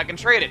a while back and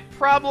trade it.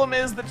 Problem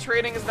is that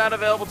trading is not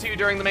available to you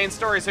during the main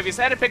story, so if you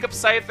decide to pick up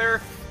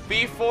Scyther,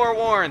 be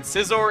forewarned,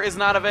 Scizor is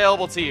not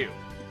available to you.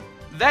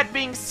 That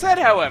being said,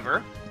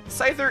 however,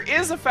 Scyther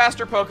is a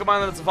faster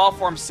Pokemon than its evolved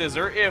form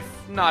Scizor, if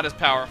not as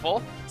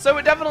powerful, so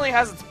it definitely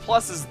has its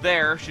pluses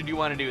there, should you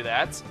want to do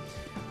that.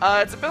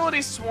 Its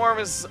ability Swarm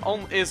is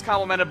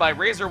complemented by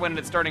Razor Wind in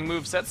its starting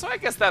moveset, so I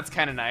guess that's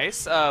kind of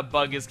nice.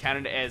 Bug is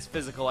counted as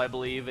physical, I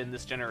believe, in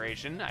this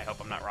generation. I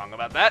hope I'm not wrong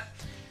about that.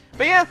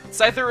 But yeah,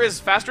 Scyther is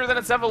faster than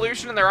its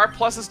evolution, and there are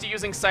pluses to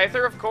using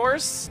Scyther, of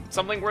course.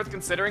 Something worth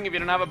considering if you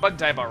don't have a bug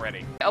type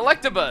already.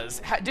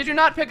 Electabuzz. Did you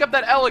not pick up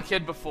that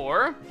Elekid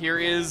before? Here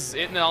is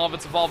it in all of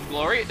its evolved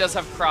glory. It does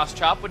have Cross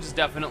Chop, which is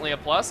definitely a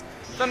plus.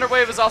 Thunder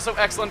Wave is also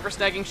excellent for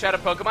snagging Shadow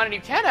Pokemon, and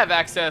you can have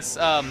access,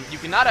 you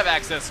cannot have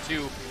access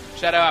to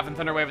Shadow Half and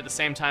Thunder Wave at the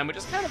same time, which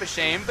is kind of a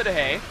shame, but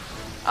hey.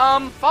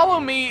 Follow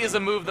Me is a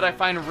move that I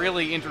find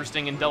really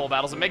interesting in double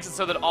battles. It makes it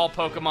so that all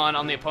Pokemon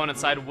on the opponent's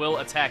side will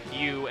attack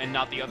you and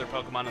not the other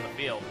Pokemon on the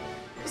field.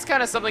 This is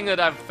kind of something that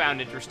I've found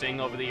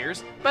interesting over the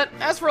years. But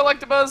as for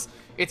Electabuzz,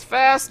 it's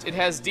fast, it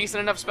has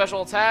decent enough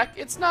special attack.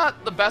 It's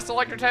not the best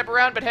Electro type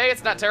around, but hey,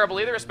 it's not terrible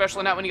either,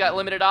 especially not when you got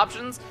limited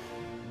options.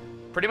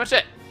 Pretty much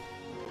it.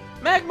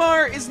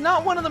 Magmar is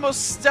not one of the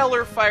most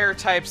stellar fire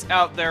types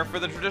out there for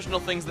the traditional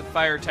things that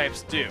fire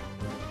types do.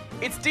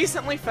 It's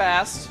decently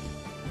fast,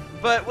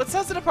 but what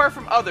sets it apart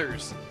from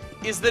others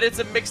is that it's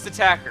a mixed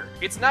attacker.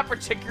 It's not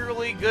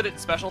particularly good at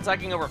special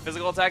attacking over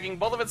physical attacking.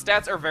 Both of its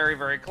stats are very,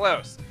 very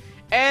close.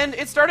 And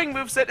its starting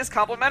moveset is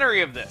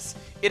complementary of this.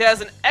 It has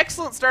an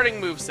excellent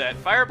starting moveset.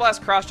 Fire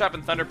Blast, Cross Chop,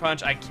 and Thunder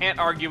Punch. I can't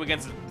argue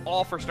against it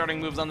all for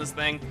starting moves on this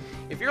thing.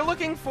 If you're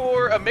looking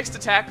for a mixed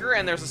attacker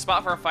and there's a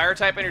spot for a fire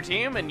type in your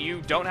team and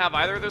you don't have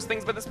either of those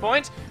things by this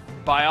point,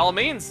 by all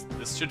means,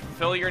 this should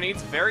fulfill your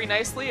needs very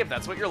nicely if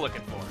that's what you're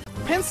looking for.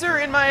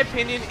 Pinsir, in my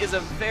opinion, is a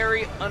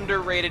very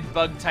underrated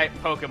bug-type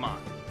Pokemon.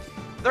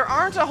 There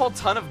aren't a whole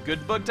ton of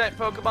good bug-type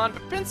Pokemon,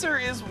 but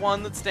Pinsir is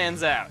one that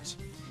stands out.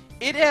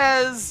 It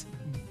has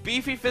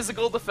beefy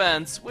physical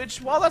defense,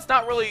 which, while that's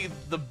not really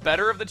the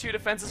better of the two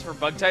defenses for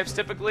bug types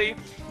typically,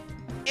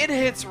 it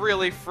hits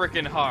really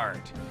frickin' hard.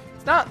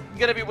 It's not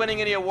gonna be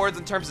winning any awards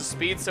in terms of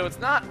speed, so it's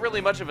not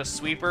really much of a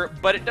sweeper,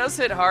 but it does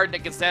hit hard and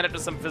it can stand up to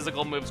some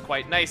physical moves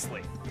quite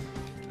nicely.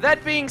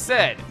 That being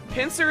said,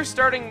 Pinsir's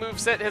starting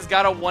moveset has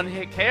got a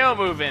one-hit KO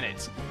move in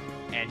it,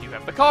 and you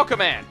have the Call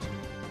Command,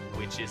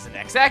 which is an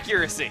X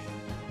accuracy.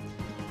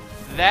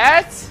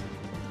 That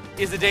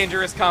is a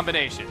dangerous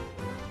combination.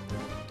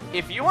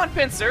 If you want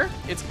Pinsir,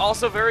 it's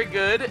also very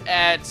good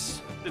at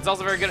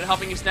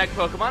helping you snag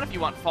Pokemon if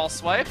you want False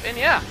Swipe, and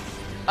yeah.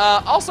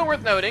 Also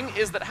worth noting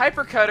is that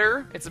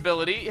Hypercutter, its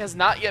ability, has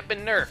not yet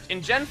been nerfed.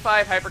 In Gen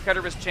 5,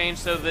 Hypercutter was changed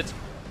so that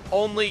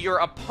only your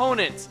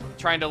opponent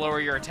trying to lower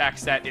your attack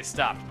stat is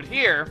stopped. But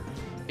here,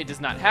 it does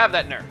not have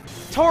that nerf.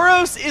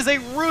 Tauros is a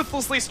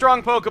ruthlessly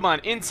strong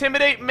Pokemon.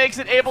 Intimidate makes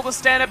it able to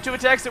stand up to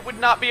attacks it would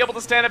not be able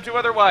to stand up to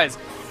otherwise.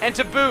 And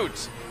to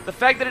boot, the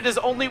fact that it is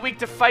only weak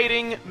to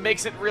fighting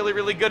makes it really,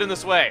 really good in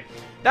this way.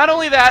 Not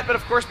only that, but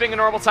of course being a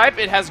normal type,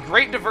 it has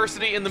great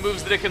diversity in the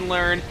moves that it can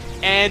learn,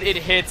 and it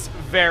hits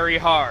very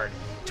hard.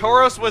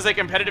 Tauros was a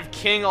competitive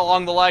king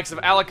along the likes of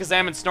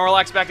Alakazam and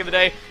Snorlax back in the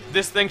day.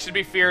 This thing should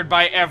be feared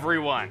by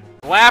everyone.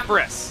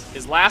 Lapras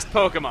is last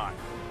Pokemon,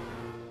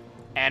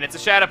 and it's a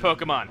Shadow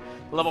Pokemon.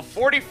 Level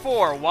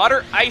 44,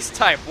 Water Ice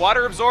type,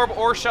 Water Absorb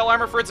or Shell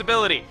Armor for its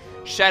ability.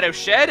 Shadow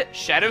Shed,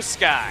 Shadow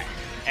Sky,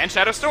 and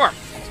Shadow Storm.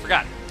 Almost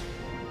forgot.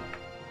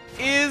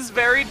 Is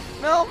very,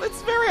 well,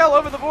 it's very all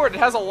over the board. It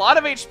has a lot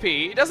of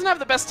HP. It doesn't have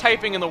the best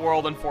typing in the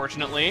world,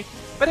 unfortunately.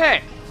 But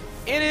hey,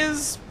 it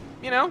is,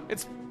 you know,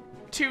 it's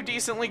two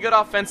decently good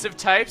offensive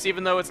types,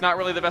 even though it's not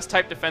really the best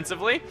type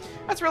defensively.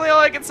 That's really all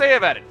I can say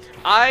about it.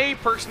 I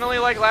personally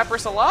like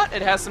Lapras a lot.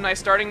 It has some nice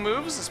starting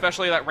moves,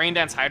 especially that Rain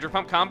Dance Hydro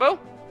Pump combo.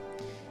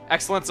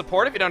 Excellent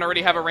support if you don't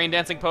already have a Rain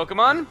Dancing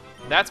Pokemon.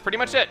 That's pretty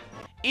much it.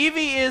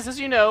 Eevee is, as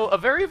you know, a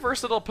very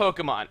versatile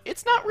Pokemon.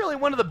 It's not really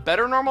one of the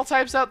better normal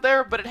types out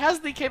there, but it has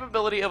the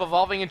capability of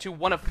evolving into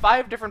one of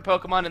 5 different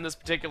Pokemon in this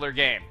particular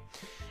game.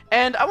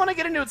 And I want to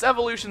get into its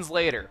evolutions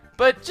later,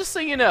 but just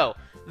so you know,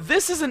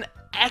 this is an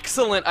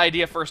excellent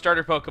idea for a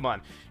starter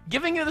Pokemon.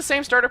 Giving you the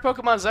same starter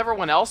Pokemon as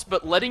everyone else,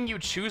 but letting you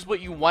choose what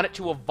you want it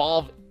to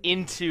evolve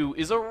into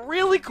is a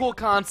really cool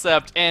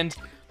concept, and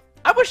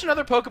I wish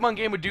another Pokemon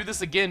game would do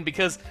this again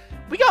because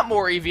we got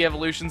more Eevee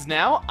evolutions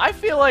now. I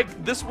feel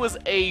like this was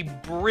a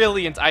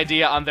brilliant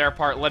idea on their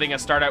part, letting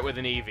us start out with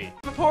an Eevee.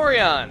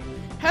 Vaporeon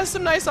has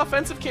some nice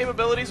offensive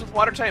capabilities with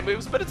water-type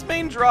moves, but its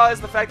main draw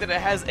is the fact that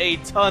it has a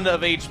ton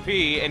of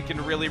HP and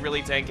can really,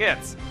 really tank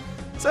hits.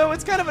 So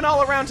it's kind of an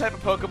all-around type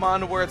of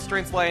Pokemon where its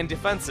strengths lie in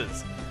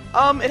defenses.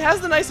 It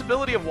has the nice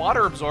ability of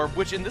Water Absorb,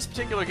 which in this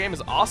particular game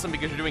is awesome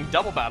because you're doing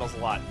double battles a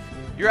lot.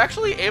 you're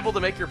actually able to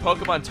make your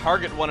Pokemon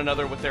target one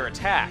another with their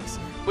attacks,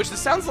 which this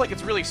sounds like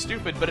it's really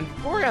stupid, but in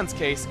Vaporeon's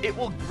case, it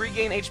will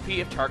regain HP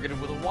if targeted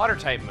with a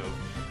Water-type move,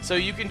 so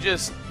you can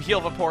just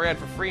heal Vaporeon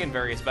for free in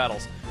various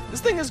battles.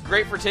 This thing is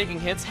great for taking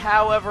hits,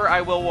 however,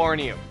 I will warn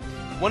you.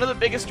 One of the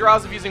biggest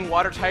draws of using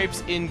water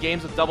types in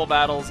games with double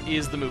battles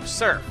is the move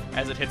Surf,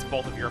 as it hits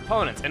both of your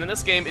opponents, and in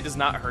this game it does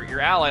not hurt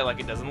your ally like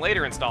it does in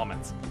later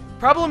installments.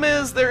 Problem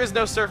is, there is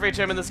no Surf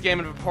HM in this game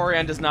and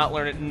Vaporeon does not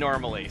learn it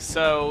normally,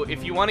 so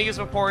if you want to use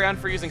Vaporeon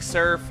for using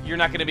Surf, you're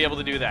not going to be able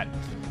to do that.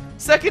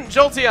 Second,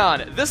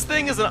 Jolteon. This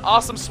thing is an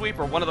awesome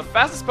sweeper, one of the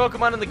fastest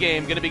Pokemon in the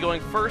game, going to be going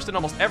first in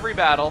almost every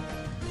battle.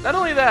 Not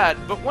only that,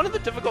 but one of the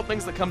difficult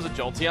things that comes with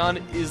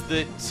Jolteon is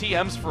that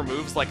TMs for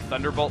moves like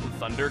Thunderbolt and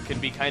Thunder can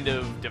be kind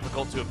of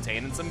difficult to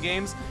obtain in some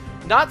games.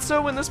 Not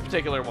so in this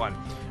particular one.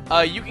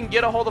 You can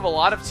get a hold of a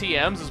lot of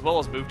TMs as well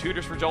as move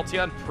tutors for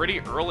Jolteon pretty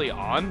early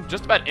on.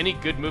 Just about any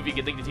good move you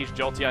can think to teach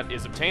Jolteon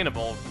is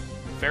obtainable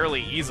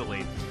fairly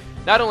easily.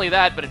 Not only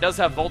that, but it does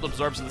have Volt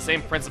Absorb, so the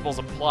same principles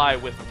apply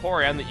with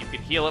Vaporeon, that you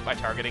can heal it by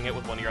targeting it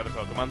with one of your other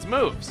Pokemon's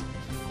moves.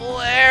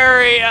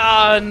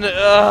 Flareon!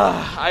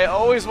 Ugh, I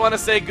always want to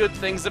say good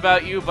things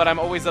about you, but I'm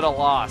always at a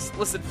loss.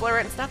 Listen,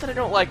 Flareon, it's not that I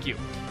don't like you.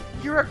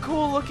 You're a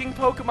cool-looking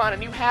Pokemon,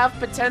 and you have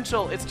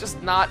potential. It's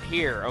just not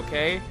here,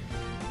 okay?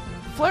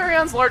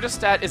 Flareon's largest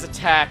stat is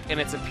attack, and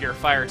it's a pure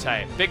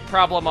Fire-type. Big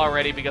problem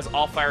already, because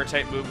all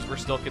Fire-type moves were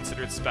still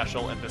considered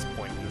special at this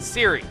point in the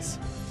series.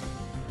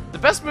 The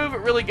best move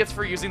it really gets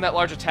for using that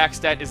large attack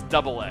stat is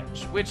Double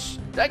Edge, which,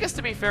 I guess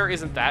to be fair,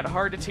 isn't that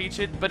hard to teach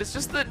it, but it's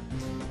just that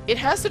it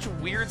has such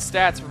weird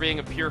stats for being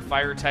a pure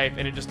fire type,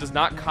 and it just does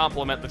not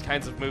complement the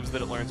kinds of moves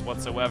that it learns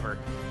whatsoever.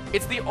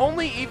 It's the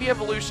only Eevee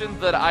evolution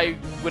that I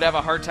would have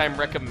a hard time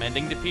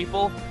recommending to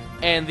people,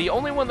 and the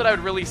only one that I would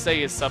really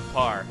say is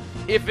subpar.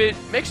 If it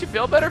makes you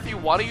feel better, if you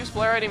want to use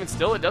Flareon even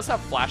still, it does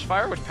have Flash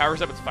Fire, which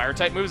powers up its fire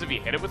type moves if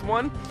you hit it with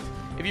one.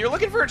 If you're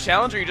looking for a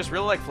challenge or you just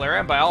really like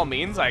Flareon, by all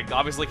means, I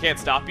obviously can't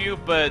stop you,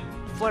 but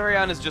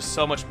Flareon is just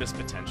so much missed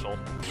potential.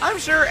 I'm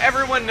sure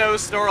everyone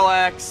knows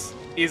Snorlax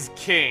is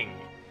king.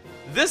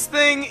 This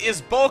thing is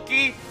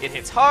bulky, it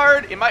hits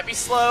hard, it might be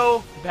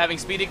slow, having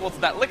speed equal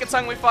to that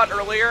Lickitung we fought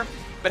earlier,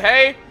 but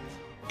hey,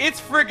 it's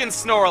friggin'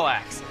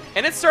 Snorlax.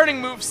 And its starting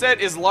moveset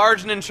is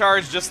large and in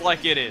charge just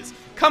like it is.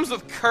 Comes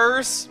with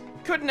Curse,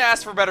 couldn't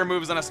ask for better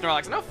moves on a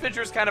Snorlax. I know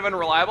Fidgeter's kind of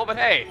unreliable, but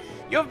hey,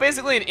 you have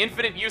basically an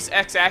infinite use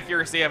X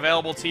accuracy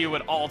available to you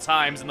at all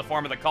times in the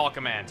form of the call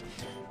command.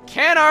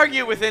 Can't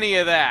argue with any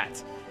of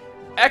that.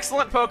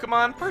 Excellent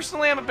Pokemon.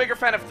 Personally, I'm a bigger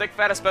fan of Thick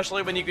Fat,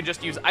 especially when you can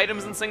just use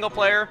items in single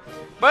player.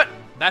 But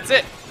that's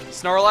it.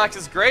 Snorlax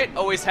is great,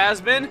 always has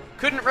been.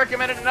 Couldn't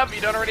recommend it enough if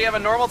you don't already have a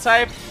normal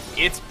type.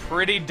 It's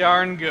pretty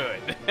darn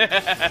good.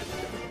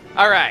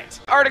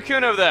 Alright,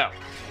 Articuno though.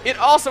 It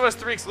also has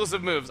 3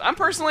 exclusive moves. I'm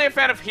personally a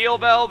fan of Heal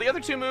Bell. The other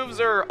 2 moves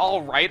are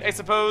alright, I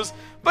suppose,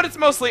 but it's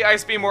mostly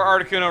Ice Beam where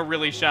Articuno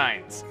really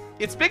shines.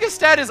 Its biggest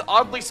stat is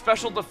oddly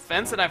special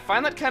defense, and I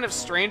find that kind of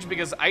strange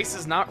because Ice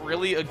is not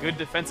really a good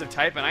defensive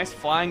type, and Ice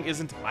Flying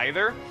isn't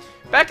either.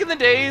 Back in the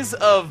days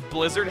of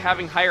Blizzard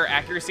having higher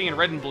accuracy in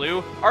Red and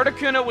Blue,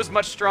 Articuno was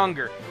much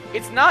stronger.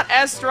 It's not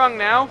as strong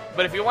now,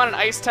 but if you want an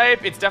Ice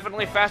type, it's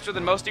definitely faster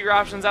than most of your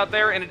options out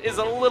there, and it is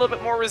a little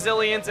bit more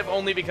resilient, if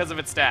only because of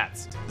its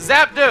stats.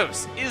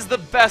 Zapdos is the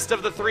best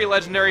of the 3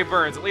 legendary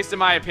birds, at least in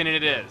my opinion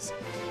it is.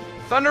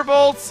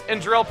 Thunderbolts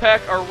and Drill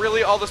Peck are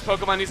really all this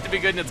Pokemon needs to be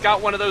good, and it's got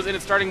one of those in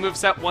its starting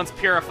moveset once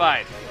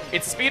purified.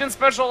 Its speed and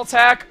special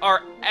attack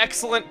are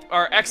excellent.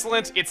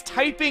 Its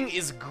typing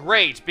is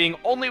great, being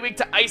only weak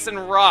to Ice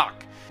and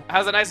Rock. It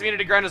has a nice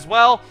immunity ground as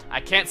well.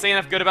 I can't say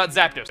enough good about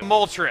Zapdos.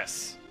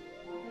 Moltres,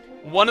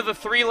 one of the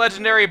 3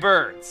 legendary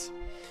birds.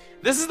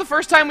 This is the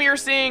first time we are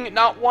seeing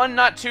not 1,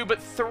 not 2,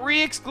 but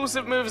 3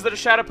 exclusive moves that a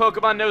Shadow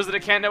Pokemon knows that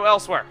it can't know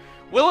elsewhere.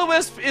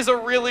 Will-O-Wisp is a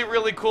really,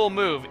 really cool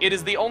move. It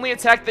is the only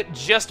attack that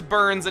just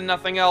burns and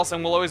nothing else,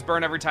 and will always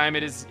burn every time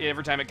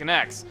it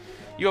connects.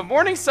 You have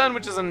Morning Sun,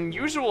 which is an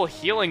unusual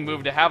healing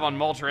move to have on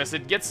Moltres.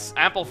 It gets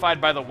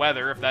amplified by the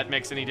weather, if that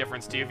makes any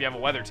difference to you if you have a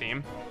weather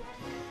team.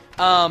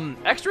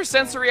 Extra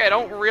Sensory, I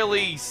don't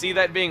really see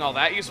that being all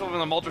that useful when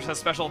the Moltres has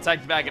special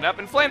attack to back it up,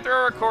 and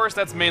Flamethrower, of course,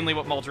 that's mainly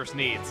what Moltres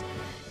needs.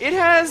 It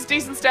has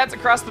decent stats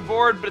across the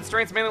board, but its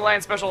strengths mainly lie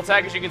in special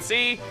attack, as you can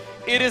see.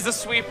 It is a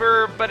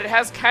sweeper, but it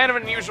has kind of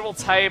an unusual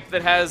type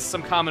that has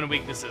some common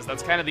weaknesses.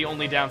 That's kind of the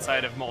only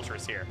downside of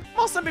Moltres here.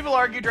 While some people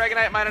argue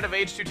Dragonite might not have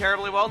aged too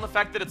terribly well, and the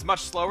fact that it's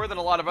much slower than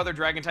a lot of other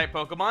Dragon-type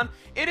Pokemon,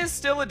 it is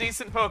still a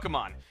decent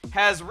Pokemon.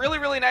 Has really,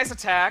 really nice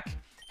attack,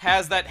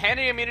 has that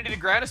handy immunity to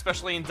ground,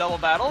 especially in double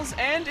battles,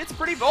 and it's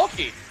pretty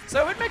bulky,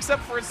 so it makes up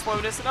for its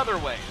slowness in other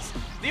ways.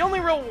 The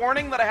only real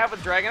warning that I have with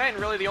Dragonite, and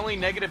really the only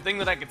negative thing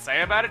that I could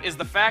say about it, is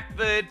the fact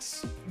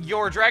that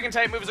your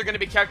Dragon-type moves are going to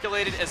be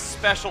calculated as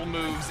special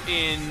moves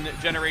in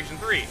Generation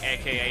 3,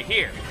 aka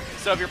here.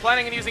 So if you're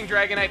planning on using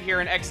Dragonite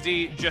here in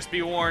XD, just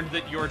be warned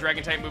that your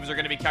Dragon-type moves are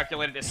going to be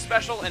calculated as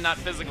special and not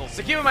physical.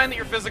 So keep in mind that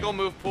your physical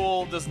move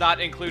pool does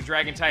not include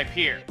Dragon-type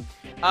here.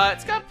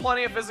 It's got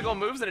plenty of physical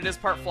moves, and it is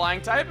part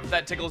Flying type, if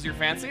that tickles your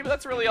fancy, but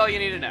that's really all you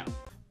need to know.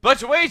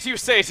 But wait, you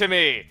say to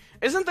me!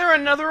 Isn't there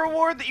another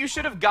reward that you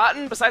should have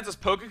gotten besides those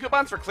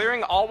Pokecoupons for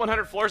clearing all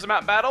 100 floors of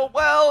Mount Battle?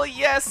 Well,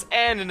 yes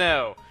and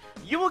no.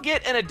 You will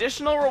get an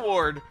additional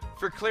reward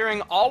for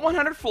clearing all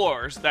 100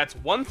 floors, that's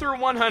 1 through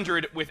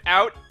 100,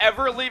 without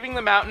ever leaving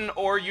the mountain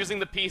or using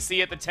the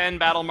PC at the 10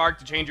 battle mark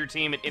to change your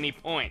team at any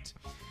point.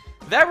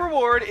 That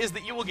reward is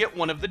that you will get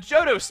one of the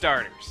Johto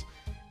starters.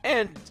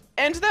 And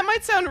that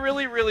might sound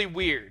really, really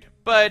weird,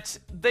 but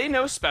they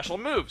know special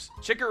moves.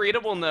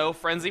 Chikorita will know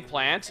Frenzy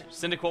Plant,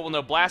 Cyndaquil will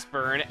know Blast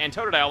Burn, and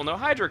Totodile will know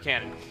Hydro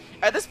Cannon.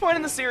 At this point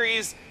in the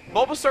series,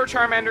 Bulbasaur,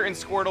 Charmander, and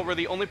Squirtle were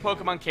the only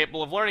Pokemon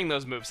capable of learning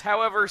those moves.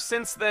 However,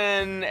 since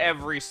then,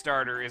 every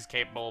starter is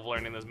capable of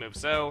learning those moves,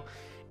 so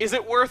is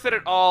it worth it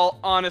at all?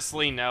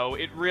 Honestly, no.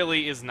 It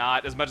really is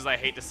not, as much as I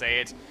hate to say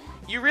it.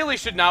 You really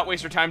should not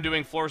waste your time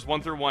doing floors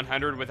 1 through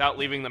 100 without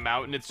leaving the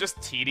mountain. It's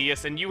just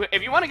tedious, and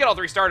if you want to get all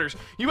 3 starters,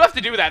 you have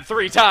to do that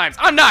 3 times.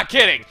 I'm not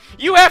kidding!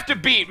 You have to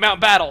beat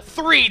Mount Battle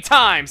 3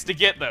 times to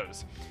get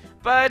those.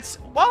 But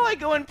while I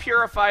go and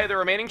purify the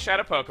remaining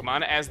Shadow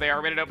Pokemon, as they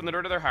are ready to open the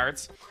door to their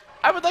hearts,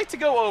 I would like to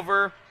go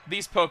over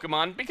these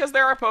Pokemon, because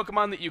there are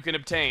Pokemon that you can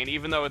obtain,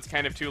 even though it's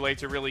kind of too late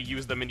to really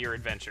use them in your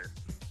adventure.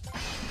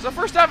 So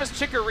first off is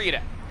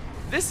Chikorita.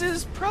 This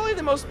is probably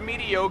the most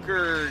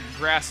mediocre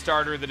grass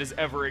starter that has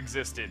ever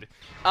existed.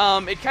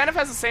 It kind of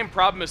has the same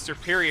problem as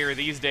Superior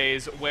these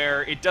days,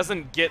 where it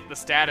doesn't get the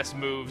status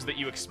moves that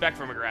you expect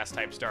from a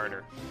grass-type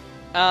starter.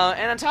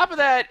 And on top of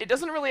that, it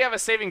doesn't really have a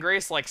saving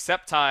grace like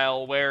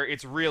Sceptile, where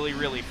it's really,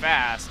 really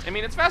fast. I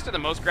mean, it's faster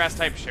than most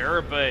grass-type,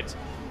 sure, but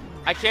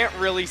I can't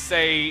really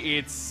say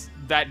it's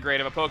that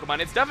great of a Pokemon.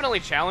 It's definitely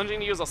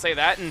challenging to use, I'll say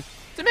that, and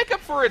to make up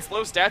for its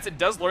low stats, it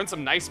does learn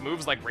some nice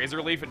moves like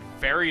Razor Leaf at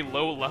very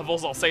low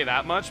levels, I'll say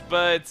that much,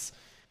 but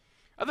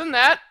other than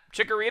that,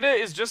 Chikorita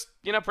is just,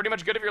 you know, pretty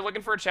much good if you're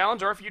looking for a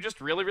challenge or if you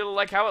just really, really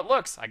like how it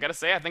looks. I gotta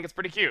say, I think it's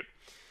pretty cute.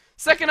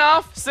 Second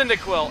off,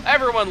 Cyndaquil.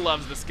 Everyone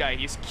loves this guy.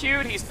 He's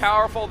cute, he's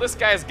powerful, this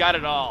guy's got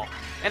it all.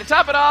 And to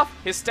top it off,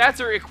 his stats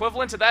are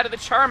equivalent to that of the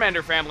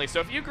Charmander family, so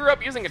if you grew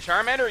up using a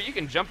Charmander, you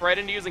can jump right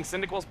into using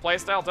Cyndaquil's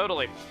playstyle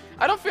totally.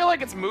 I don't feel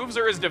like its moves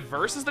are as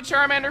diverse as the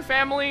Charmander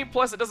family,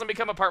 plus it doesn't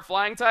become a part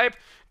flying type,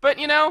 but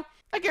you know,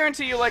 I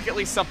guarantee you like at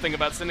least something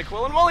about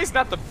Cyndaquil, and while he's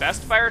not the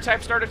best fire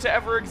type starter to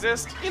ever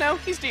exist, you know,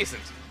 he's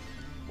decent.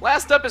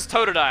 Last up is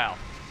Totodile.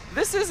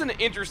 This is an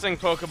interesting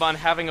Pokemon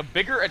having a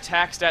bigger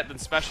attack stat than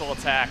special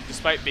attack,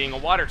 despite being a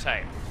water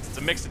type. It's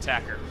a mixed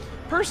attacker.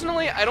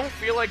 Personally, I don't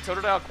feel like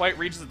Totodile quite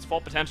reaches its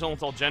full potential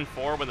until Gen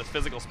 4 when the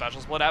physical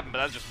special split happened, but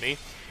that's just me.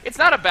 It's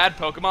not a bad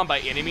Pokemon by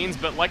any means,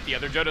 but like the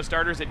other Johto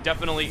starters, it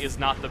definitely is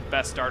not the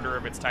best starter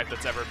of its type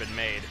that's ever been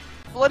made.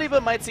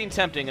 Flutterby might seem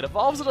tempting. It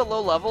evolves at a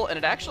low level, and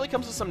it actually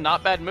comes with some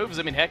not bad moves.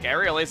 I mean, heck,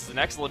 Aerial Ace is an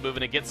excellent move,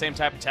 and it gets same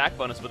type attack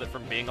bonus with it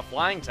from being a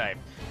flying type.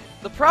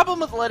 The problem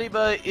with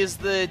Flutterby is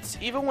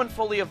that even when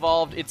fully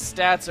evolved, its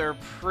stats are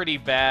pretty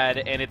bad,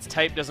 and its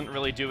type doesn't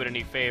really do it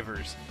any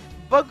favors.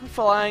 Bug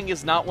Flying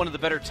is not one of the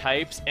better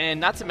types, and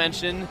not to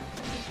mention,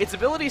 its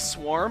ability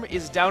Swarm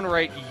is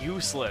downright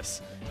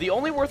useless. The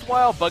only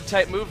worthwhile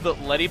Bug-type move that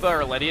Ledyba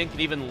or Ledian can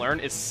even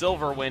learn is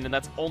Silver Wind, and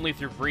that's only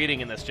through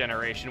breeding in this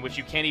generation, which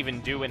you can't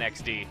even do in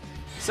XD.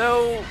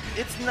 So,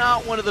 it's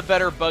not one of the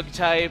better Bug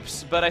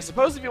types, but I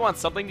suppose if you want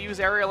something to use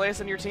Aerial Ace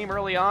on your team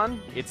early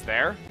on, it's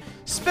there.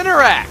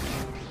 Spinarak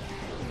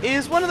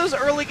is one of those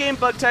early game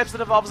bug types that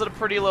evolves at a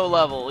pretty low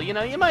level. You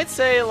know, you might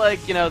say,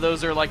 like, you know,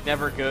 those are, like,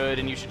 never good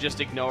and you should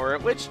just ignore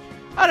it, which,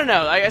 I don't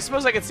know, I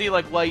suppose I could see,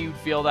 like, why you'd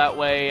feel that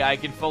way. I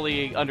can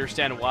fully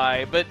understand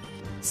why, but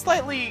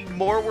slightly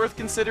more worth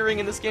considering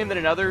in this game than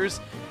in others.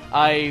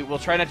 I will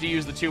try not to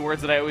use the 2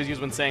 words that I always use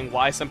when saying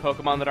why some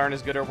Pokemon that aren't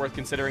as good are worth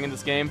considering in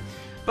this game,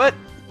 but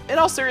in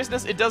all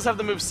seriousness, it does have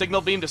the move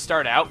Signal Beam to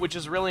start out, which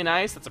is really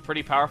nice. That's a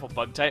pretty powerful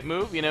bug-type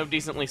move, you know,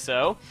 decently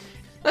so.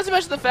 Not to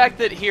mention the fact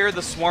that here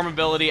the Swarm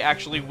ability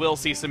actually will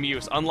see some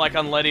use, unlike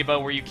on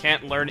Ledyba where you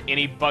can't learn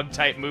any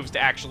bug-type moves to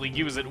actually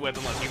use it with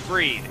unless you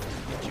breed,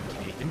 which you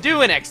can't even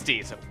do in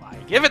XD, so why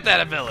give it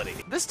that ability?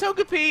 This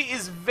Togepi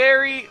is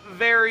very,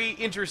 very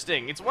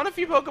interesting. It's one of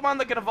few Pokemon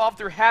that can evolve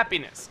through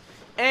happiness,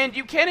 and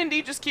you can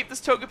indeed just keep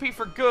this Togepi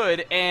for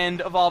good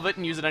and evolve it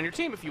and use it on your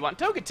team if you want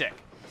Togetic.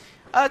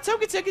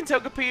 Togetic and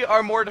Togepi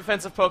are more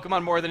defensive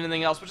Pokemon more than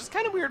anything else, which is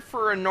kind of weird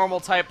for a normal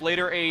type,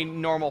 later a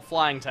normal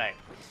flying type.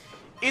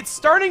 Its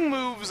starting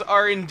moves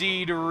are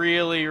indeed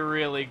really,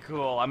 really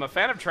cool. I'm a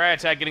fan of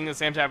Tri-Attack getting the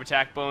same type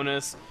attack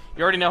bonus.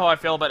 You already know how I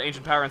feel about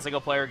Ancient Power in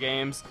single-player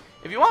games.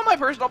 If you want my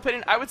personal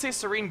opinion, I would say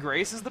Serene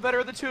Grace is the better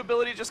of the 2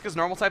 abilities, just because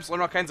normal types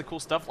learn all kinds of cool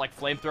stuff like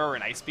Flamethrower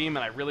and Ice Beam,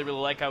 and I really, really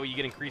like how you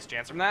get increased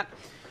chance from that.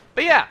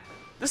 But yeah,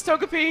 this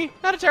Togepi,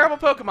 not a terrible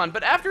Pokemon,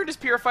 but after it is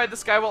purified,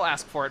 this guy will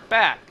ask for it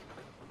back.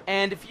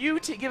 And if you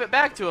give it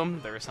back to him,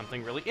 there is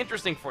something really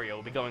interesting for you.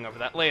 We'll be going over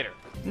that later.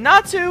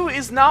 Natu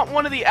is not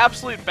one of the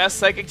absolute best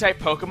Psychic-type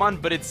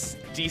Pokemon, but it's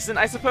decent,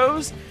 I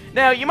suppose.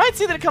 Now, you might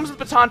see that it comes with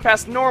Baton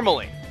Pass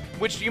normally,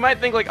 which you might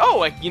think like,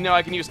 oh, you know,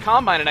 I can use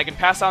Combine and I can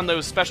pass on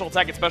those special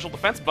attack and special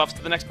defense buffs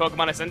to the next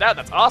Pokemon I send out.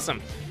 That's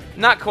awesome.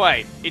 Not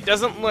quite. It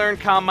doesn't learn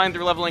Calm Mind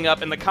through leveling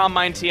up, and the Calm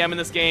Mind TM in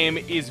this game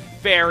is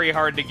very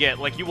hard to get.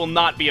 Like, you will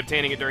not be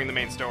obtaining it during the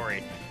main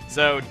story.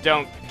 So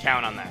don't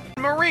count on that.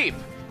 Mareep!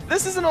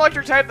 This is an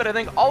electric type that I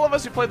think all of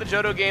us who played the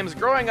Johto games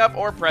growing up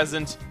or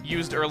present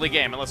used early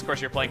game, unless of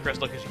course you're playing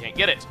Crystal because you can't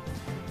get it.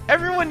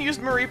 Everyone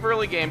used Mareep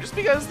early game just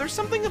because there's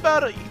something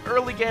about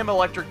early game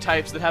electric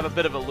types that have a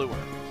bit of a lure.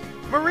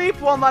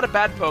 Mareep, while not a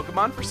bad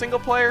Pokemon for single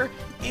player,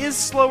 is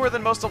slower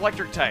than most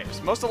electric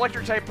types. Most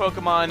electric type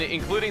Pokemon,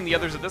 including the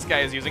others that this guy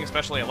is using,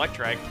 especially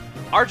Electrike,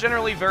 are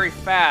generally very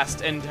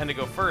fast and tend to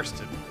go first.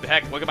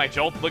 Heck, look at my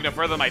Jolt, look no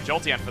further than my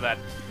Jolteon for that.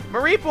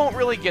 Mareep won't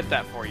really get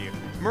that for you.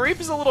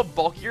 Mareep is a little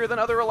bulkier than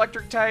other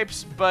electric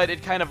types, but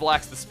it kind of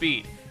lacks the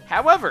speed.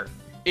 However,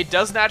 it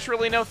does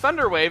naturally know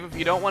Thunder Wave if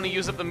you don't want to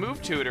use up the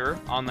move tutor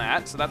on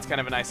that, so that's kind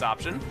of a nice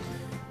option.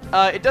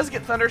 It does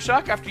get Thunder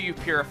Shock after you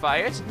purify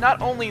it. Not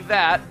only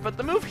that, but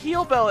the move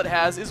Heal Bell it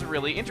has is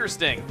really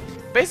interesting.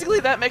 Basically,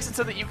 that makes it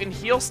so that you can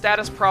heal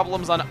status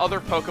problems on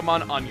other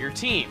Pokemon on your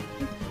team.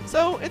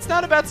 So, it's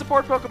not a bad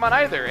support Pokemon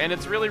either, and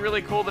it's really,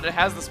 really cool that it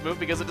has this move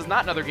because it is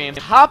not in other games.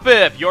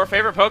 Hoppip, your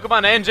favorite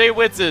Pokemon and Jay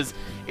Witz's.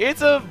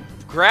 It's a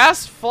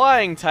grass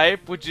flying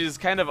type, which is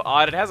kind of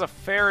odd. It has a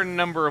fair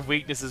number of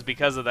weaknesses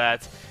because of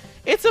that.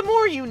 It's a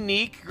more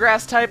unique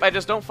grass type. I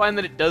just don't find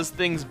that it does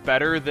things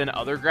better than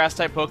other grass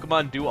type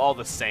Pokemon do all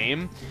the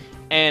same.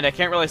 And I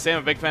can't really say I'm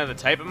a big fan of the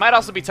type. It might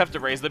also be tough to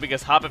raise though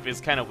because Hoppip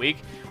is kind of weak.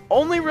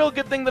 Only real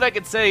good thing that I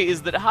could say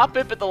is that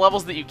Hoppip at the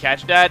levels that you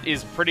catch it at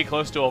is pretty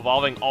close to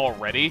evolving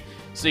already.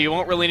 So you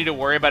won't really need to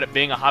worry about it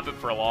being a Hoppip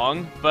for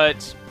long.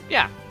 But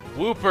yeah,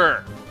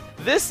 Wooper.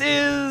 This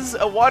is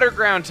a water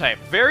ground type.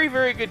 Very,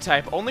 very good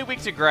type. Only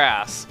weak to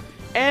grass.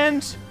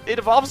 And it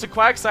evolves to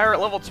Quagsire at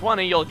level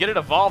 20. You'll get it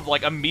evolved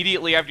like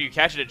immediately after you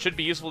catch it. It should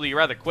be useful to you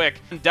rather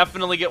quick. And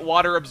definitely get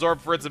water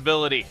absorbed for its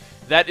ability.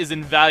 That is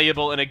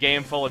invaluable in a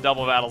game full of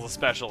double battles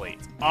especially.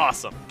 It's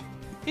awesome.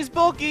 He's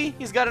bulky,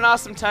 he's got an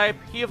awesome type,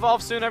 he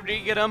evolves soon after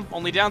you get him.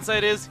 Only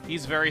downside is,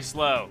 he's very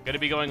slow. Gonna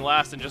be going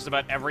last in just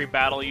about every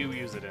battle you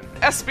use it in.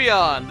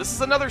 Espeon, this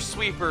is another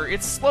sweeper.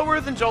 It's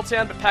slower than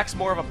Jolteon but packs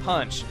more of a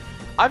punch.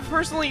 I've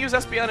personally used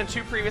Espeon in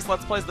 2 previous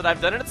Let's Plays that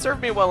I've done, and it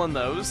served me well in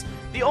those.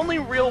 The only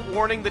real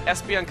warning that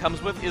Espeon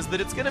comes with is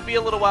that it's going to be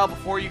a little while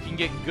before you can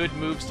get good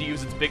moves to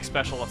use its big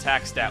special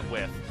attack stat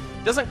with.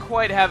 Doesn't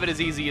quite have it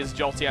as easy as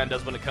Jolteon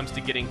does when it comes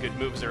to getting good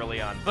moves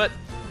early on, but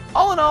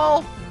all in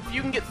all, if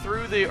you can get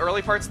through the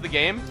early parts of the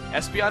game,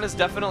 Espeon is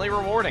definitely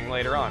rewarding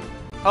later on.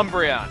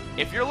 Umbreon,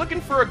 if you're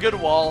looking for a good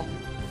wall,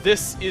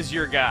 this is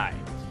your guy.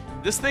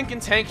 This thing can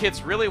tank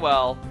hits really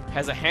well,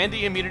 has a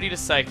handy immunity to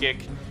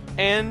Psychic,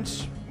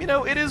 and you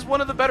know, it is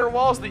one of the better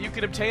walls that you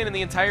can obtain in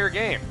the entire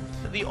game.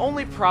 The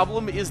only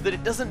problem is that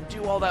it doesn't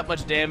do all that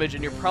much damage,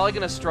 and you're probably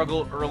going to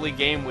struggle early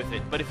game with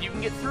it. But if you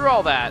can get through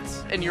all that,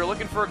 and you're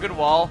looking for a good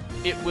wall,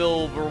 it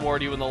will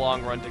reward you in the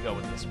long run to go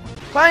with this one.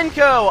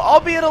 Pineco,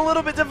 albeit a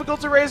little bit difficult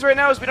to raise right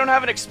now as we don't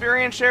have an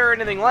experience share or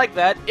anything like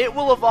that, it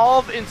will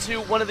evolve into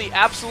one of the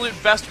absolute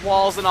best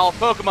walls in all of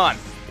Pokemon.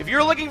 If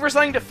you're looking for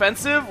something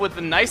defensive with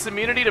a nice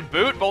immunity to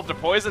boot, both to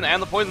poison and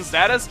the poison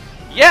status,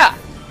 yeah!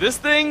 This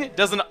thing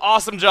does an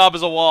awesome job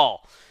as a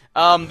wall.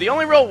 The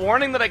only real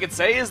warning that I could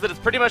say is that it's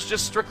pretty much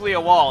just strictly a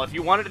wall. If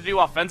you wanted to do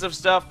offensive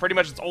stuff, pretty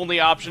much its only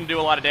option to do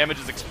a lot of damage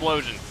is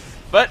Explosion.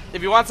 But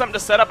if you want something to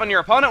set up on your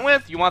opponent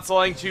with, you want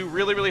something to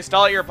really, really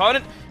stall out your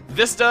opponent,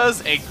 this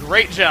does a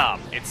great job.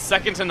 It's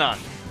second to none.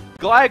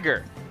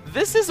 Gligar.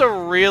 This is a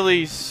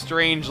really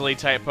strangely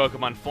typed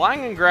Pokemon.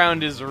 Flying and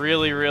ground is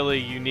really, really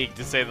unique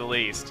to say the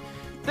least.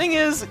 Thing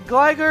is,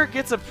 Gligar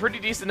gets a pretty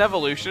decent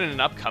evolution in an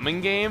upcoming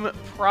game.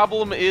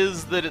 Problem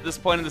is that at this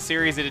point in the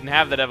series it didn't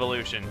have that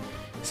evolution.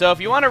 So if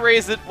you want to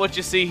raise it, what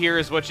you see here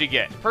is what you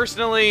get.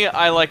 Personally,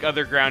 I like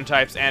other ground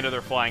types and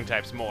other flying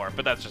types more,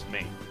 but that's just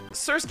me.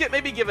 Surskit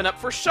may be given up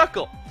for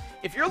Shuckle.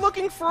 If you're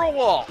looking for a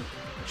wall,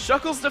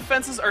 Shuckle's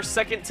defenses are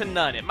second to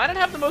none. It might not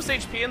have the most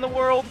HP in the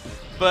world,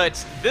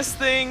 but this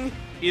thing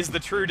is the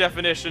true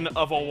definition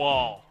of a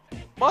wall.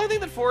 While I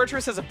think that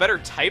Forretress has a better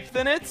type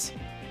than it,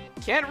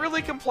 can't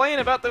really complain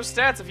about those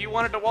stats if you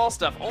wanted to wall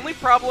stuff. Only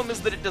problem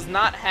is that it does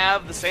not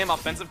have the same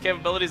offensive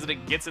capabilities that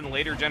it gets in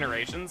later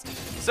generations,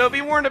 so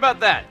be warned about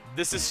that.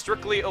 This is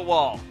strictly a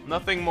wall,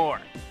 nothing more.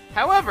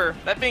 However,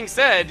 that being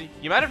said,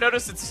 you might have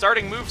noticed its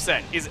starting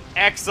moveset is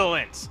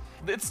excellent.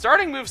 Its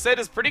starting moveset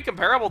is pretty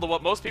comparable to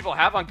what most people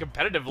have on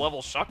competitive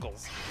level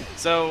Shuckles.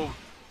 So,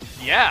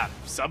 yeah,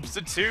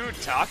 Substitute,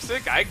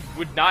 Toxic, I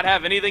would not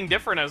have anything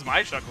different as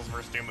my Shuckle's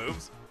first 2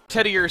 moves.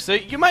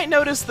 Teddiursa, you might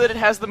notice that it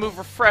has the move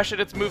Refresh at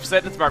its moveset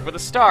and it's marked with a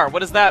star. What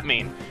does that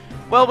mean?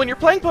 Well, when you're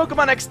playing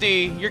Pokemon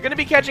XD, you're going to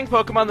be catching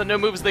Pokemon that know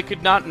moves they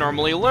could not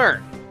normally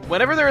learn.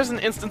 Whenever there is an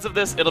instance of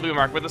this, it'll be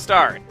marked with a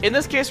star. In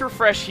this case,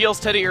 Refresh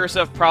heals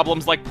Teddiursa of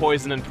problems like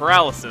poison and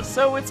paralysis,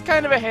 so it's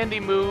kind of a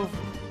handy move.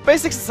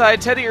 Basics aside,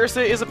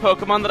 Teddiursa is a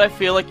Pokemon that I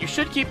feel like you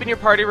should keep in your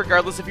party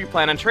regardless if you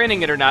plan on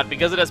training it or not,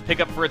 because it has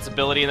pickup for its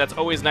ability, and that's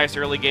always nice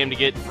early game to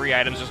get free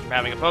items just from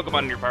having a Pokemon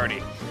in your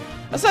party.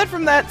 Aside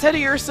from that,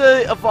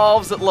 Teddiursa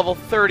evolves at level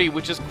 30,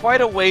 which is quite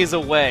a ways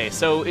away,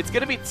 so it's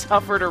going to be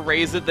tougher to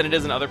raise it than it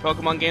is in other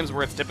Pokemon games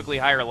where it's typically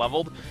higher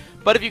leveled.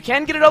 But if you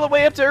can get it all the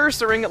way up to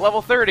Ursaring at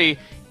level 30,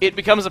 it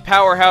becomes a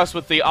powerhouse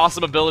with the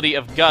awesome ability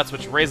of Guts,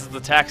 which raises the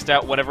attack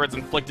stat whenever it's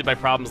inflicted by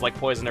problems like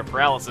poison or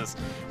paralysis,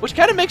 which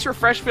kind of makes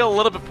Refresh feel a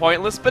little bit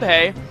pointless, but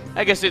hey,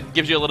 I guess it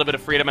gives you a little bit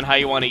of freedom in how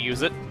you want to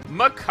use it.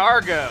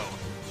 Magcargo.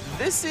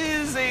 This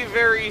is a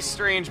very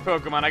strange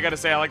Pokemon. I gotta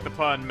say, I like the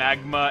pun,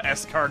 Magma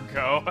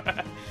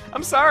Escargot.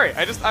 I'm sorry,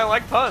 I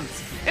like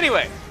puns.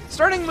 Anyway,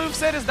 starting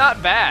moveset is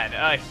not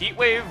bad. Heat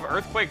Wave,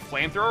 Earthquake,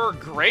 Flamethrower,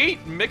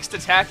 great mixed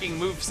attacking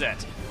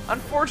moveset.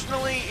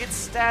 Unfortunately,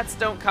 its stats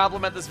don't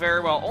complement this very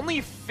well.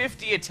 Only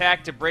 50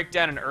 attack to break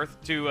down an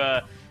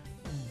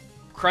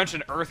crunch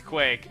an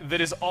Earthquake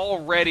that is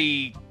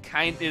already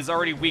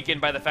weakened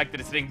by the fact that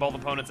it's hitting both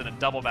opponents in a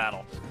double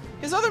battle.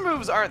 His other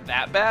moves aren't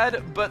that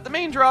bad, but the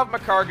main draw of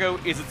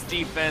Magcargo is its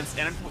defense,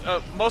 and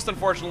most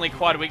unfortunately,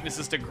 quad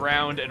weaknesses to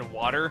ground and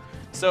water.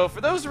 So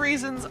for those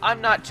reasons, I'm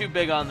not too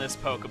big on this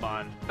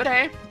Pokemon. But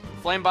hey,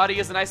 Flame Body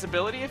is a nice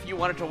ability if you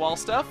want it to wall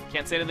stuff.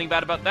 Can't say anything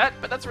bad about that,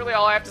 but that's really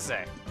all I have to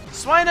say.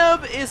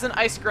 Swinub is an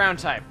Ice Ground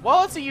type.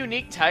 While it's a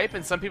unique type,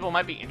 and some people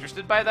might be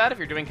interested by that if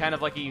you're doing kind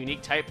of like a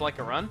unique type like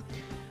a run,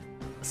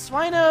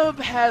 Swinub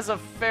has a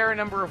fair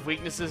number of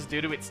weaknesses due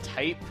to its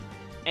type.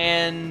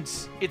 And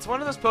it's one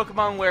of those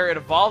Pokemon where it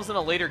evolves in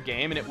a later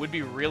game, and it would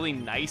be really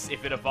nice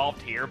if it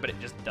evolved here, but it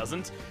just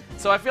doesn't.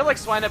 So I feel like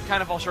Swinub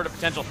kind of falls short of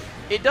potential.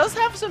 It does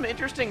have some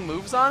interesting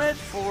moves on it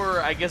for,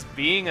 I guess,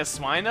 being a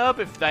Swinub,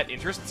 if that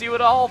interests you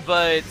at all,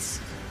 but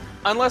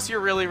unless you're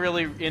really,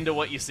 really into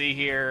what you see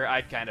here,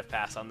 I'd kind of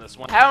pass on this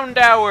one.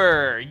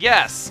 Houndour!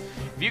 Yes!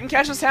 If you can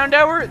catch this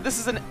Houndour, this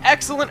is an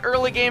excellent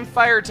early game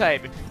fire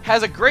type. It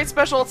has a great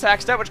special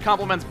attack stat, which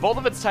complements both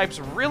of its types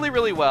really,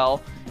 really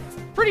well.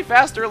 Pretty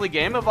fast early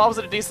game, evolves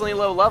at a decently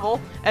low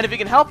level, and if you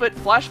can help it,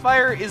 Flash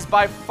Fire is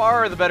by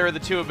far the better of the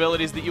two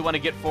abilities that you want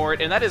to get for it,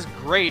 and that is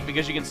great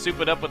because you can soup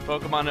it up with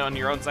Pokemon on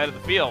your own side of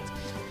the field.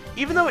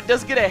 Even though it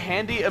does get a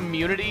handy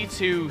immunity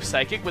to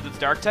Psychic with its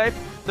Dark type,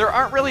 there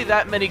aren't really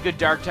that many good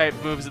Dark type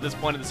moves at this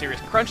point in the series.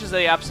 Crunch is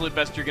the absolute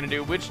best you're going to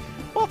do, which,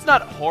 well, it's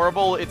not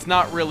horrible, it's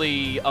not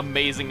really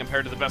amazing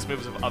compared to the best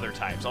moves of other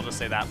types, I'll just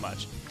say that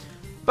much.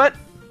 But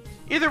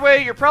either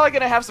way, you're probably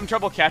going to have some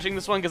trouble catching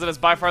this one because it is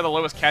by far the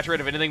lowest catch rate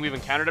of anything we've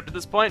encountered up to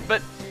this point,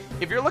 but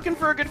if you're looking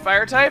for a good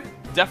fire type,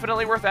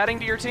 definitely worth adding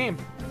to your team.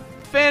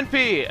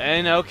 Phanpy,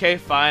 and okay,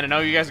 fine, I know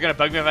you guys are going to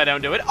bug me if I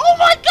don't do it. Oh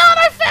my god,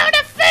 I found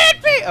a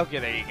Phanpy! Okay,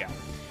 there you go.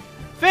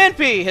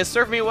 Phanpy has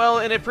served me well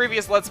in a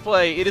previous Let's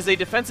Play. It is a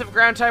defensive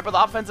ground type with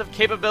offensive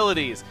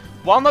capabilities.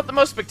 While not the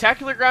most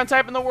spectacular ground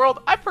type in the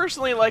world, I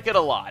personally like it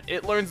a lot.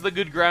 It learns the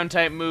good ground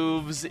type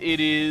moves, it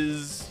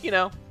is, you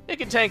know, it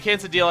can tank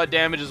hits and deal out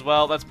damage as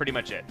well, that's pretty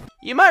much it.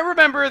 You might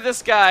remember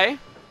this guy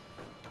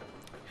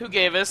who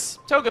gave us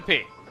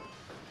Togepi.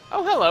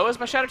 Oh, hello, how's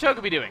my Shadow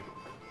Togepi doing?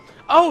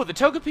 Oh, the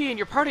Togepi in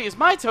your party is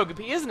my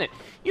Togepi, isn't it?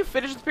 You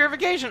finished with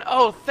purification.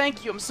 Oh,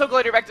 thank you, I'm so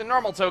glad you're back to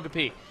normal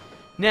Togepi.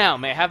 Now,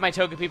 may I have my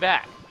Togepi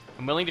back?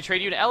 I'm willing to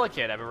trade you an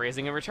Elekid I've been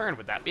raising in return,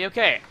 would that be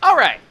okay?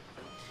 Alright,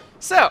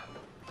 so,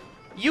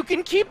 you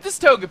can keep this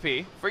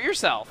Togepi for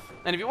yourself,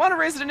 and if you want to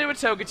raise it into a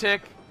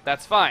Togetic,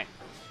 that's fine.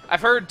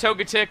 I've heard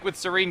Togetic with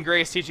Serene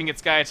Grace teaching its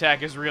Sky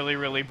Attack is really,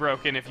 really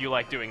broken if you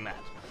like doing that.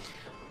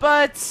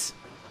 But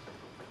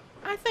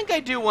I think I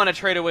do want to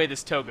trade away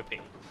this Togepi.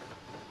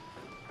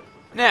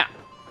 Now,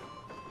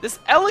 this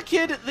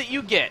Elekid that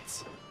you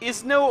get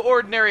is no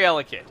ordinary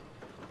Elekid.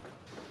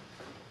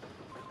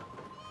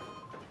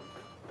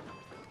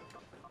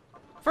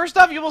 First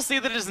off, you will see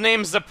that his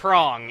name's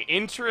Zaprong.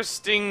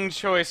 Interesting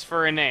choice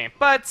for a name.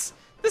 But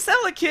this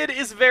Elekid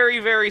is very,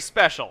 very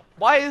special.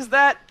 Why is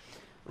that?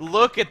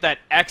 Look at that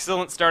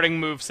excellent starting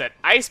moveset.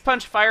 Ice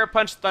Punch, Fire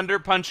Punch, Thunder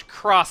Punch,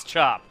 Cross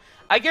Chop.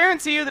 I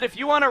guarantee you that if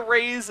you want to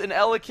raise an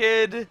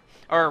Elekid,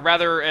 or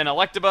rather an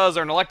Electabuzz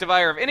or an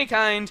Electivire of any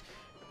kind,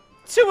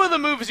 two of the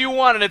moves you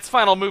want in its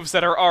final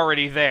moveset are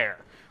already there.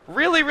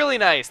 Really, really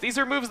nice. These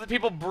are moves that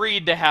people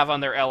breed to have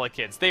on their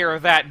Elekids. They are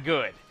that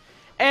good.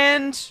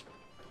 And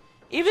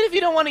even if you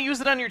don't want to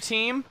use it on your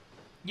team,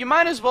 you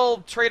might as well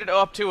trade it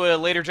up to a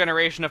later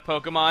generation of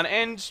Pokemon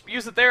and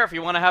use it there if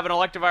you want to have an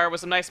Electivire with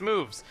some nice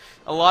moves.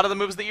 A lot of the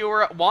moves that you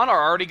want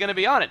are already going to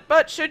be on it,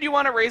 but should you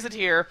want to raise it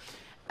here,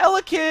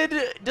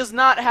 Elekid does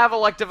not have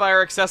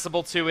Electivire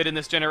accessible to it in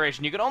this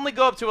generation. You can only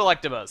go up to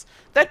Electabuzz.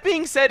 That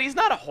being said, he's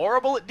not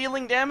horrible at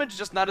dealing damage,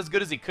 just not as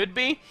good as he could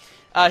be.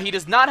 He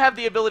does not have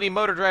the ability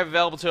Motor Drive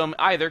available to him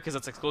either, because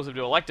it's exclusive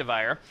to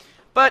Electivire.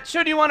 But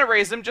should you want to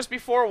raise him, just be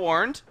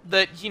forewarned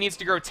that he needs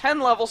to grow 10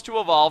 levels to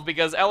evolve,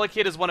 because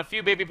Elekid is one of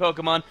few baby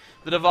Pokemon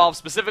that evolve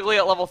specifically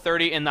at level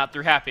 30 and not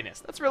through happiness.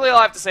 That's really all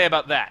I have to say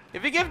about that.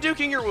 If you give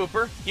Duking your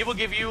Wooper, he will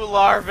give you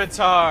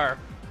Larvitar.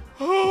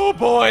 Oh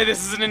boy,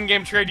 this is an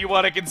in-game trade you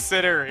want to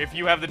consider if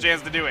you have the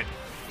chance to do it.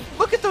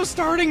 Look at those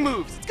starting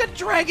moves. It's got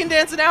Dragon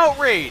Dance and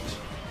Outrage.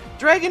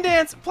 Dragon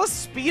Dance plus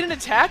speed and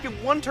attack in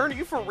one turn, are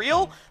you for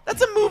real?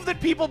 That's a move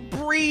that people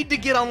breed to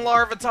get on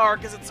Larvitar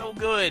because it's so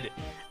good.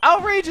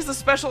 Outrage is a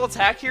special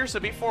attack here, so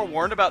be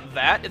forewarned about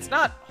that. It's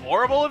not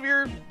horrible if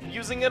you're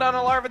using it on a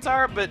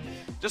Larvitar, but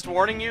just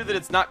warning you that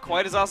it's not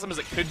quite as awesome as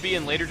it could be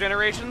in later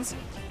generations.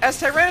 As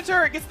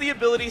Tyranitar, it gets the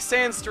ability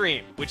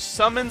Sandstream, which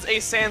summons a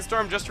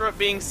Sandstorm just from it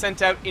being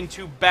sent out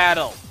into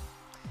battle.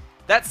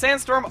 That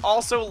Sandstorm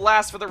also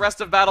lasts for the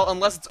rest of battle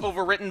unless it's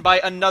overwritten by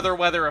another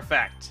weather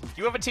effect. If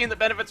you have a team that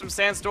benefits from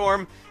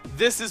Sandstorm,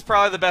 this is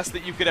probably the best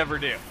that you could ever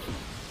do.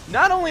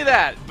 Not only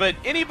that, but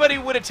anybody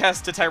would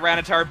attest to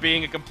Tyranitar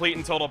being a complete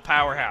and total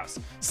powerhouse.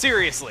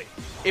 Seriously,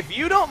 if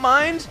you don't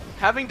mind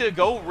having to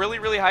go really,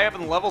 really high up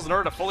in the levels in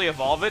order to fully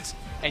evolve it,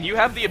 and you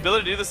have the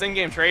ability to do this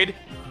in-game trade,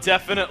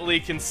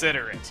 definitely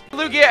consider it.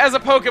 Lugia as a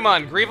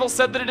Pokemon. Greevil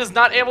said that it is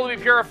not able to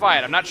be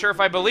purified. I'm not sure if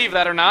I believe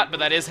that or not, but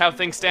that is how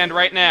things stand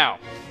right now.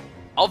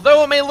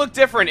 Although it may look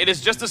different, it is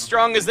just as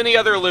strong as any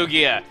other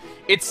Lugia.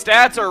 Its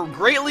stats are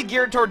greatly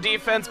geared toward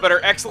defense, but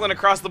are excellent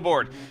across the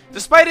board.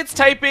 Despite its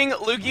typing,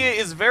 Lugia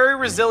is very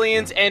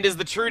resilient and is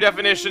the true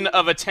definition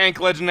of a tank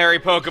legendary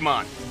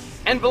Pokemon.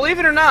 And believe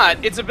it or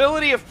not, its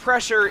ability of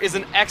Pressure is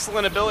an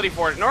excellent ability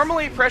for it.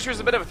 Normally, Pressure is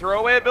a bit of a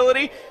throwaway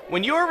ability.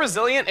 When you are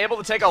resilient, able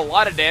to take a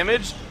lot of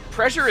damage,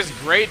 Pressure is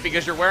great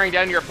because you're wearing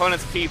down your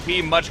opponent's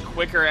PP much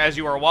quicker as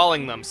you are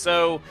walling them.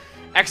 So,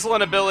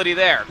 excellent ability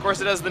there. Of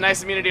course, it has the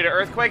nice immunity to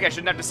Earthquake. I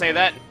shouldn't have to say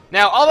that.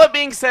 Now, all that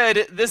being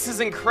said, this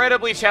is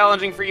incredibly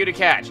challenging for you to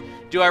catch.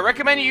 Do I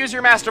recommend you use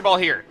your Master Ball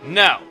here?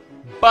 No.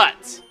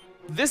 But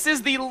this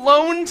is the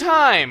lone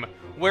time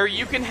where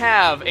you can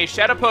have a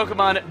Shadow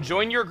Pokemon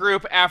join your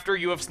group after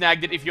you have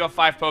snagged it if you have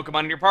 5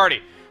 Pokemon in your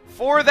party.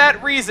 For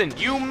that reason,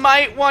 you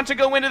might want to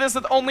go into this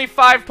with only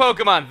 5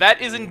 Pokemon.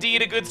 That is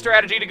indeed a good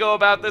strategy to go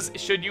about this,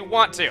 should you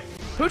want to.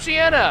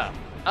 Poochyena,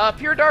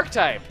 pure Dark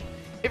type.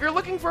 If you're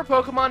looking for a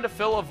Pokemon to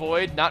fill a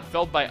void not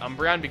filled by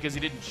Umbreon because you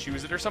didn't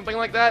choose it or something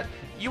like that,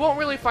 you won't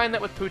really find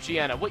that with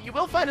Poochyena. What you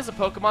will find is a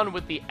Pokemon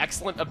with the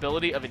excellent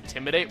ability of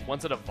Intimidate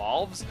once it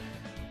evolves.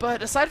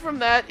 But aside from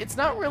that, it's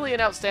not really an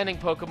outstanding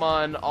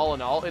Pokemon all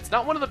in all. It's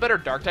not one of the better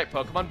Dark-type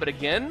Pokemon, but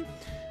again,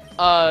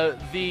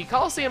 the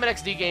Colosseum and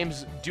XD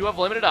games do have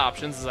limited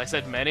options, as I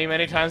said many,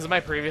 many times in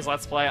my previous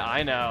Let's Play,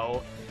 I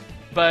know.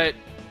 But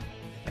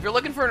if you're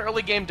looking for an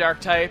early game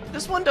Dark-type,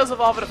 this one does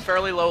evolve at a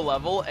fairly low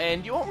level,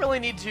 and you won't really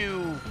need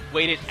to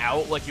wait it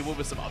out like you would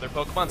with some other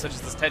Pokemon, such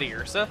as this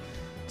Teddiursa.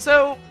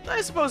 So,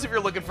 I suppose if you're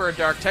looking for a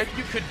Dark-type,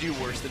 you could do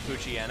worse than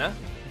Poochyena.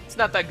 It's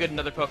not that good in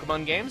other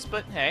Pokemon games,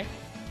 but hey.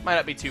 Might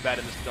not be too bad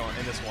in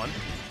this one.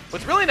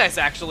 What's really nice,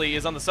 actually,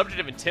 is on the subject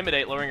of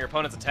Intimidate, lowering your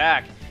opponent's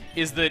attack,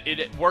 is that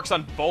it works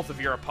on both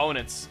of your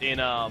opponents in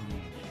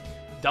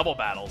double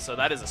battles, so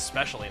that is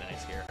especially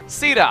nice here.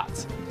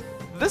 Seedot.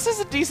 This is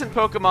a decent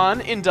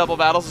Pokemon in double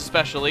battles,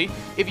 especially.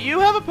 If you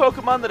have a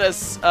Pokemon that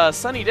has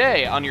Sunny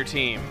Day on your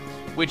team,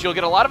 which you'll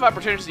get a lot of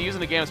opportunities to use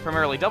in the games,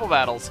 primarily double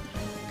battles,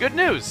 good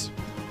news.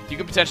 You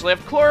could potentially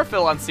have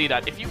Chlorophyll on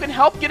Seedot. If you can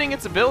help getting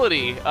its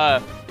ability,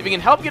 if you can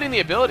help getting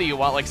the ability you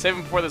want, like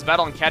saving before this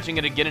battle and catching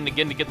it again and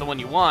again to get the one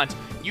you want,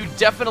 you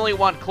definitely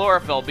want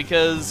Chlorophyll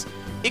because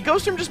it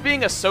goes from just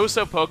being a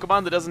so-so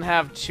Pokemon that doesn't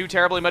have too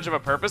terribly much of a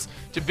purpose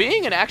to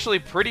being an actually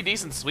pretty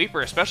decent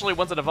sweeper, especially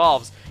once it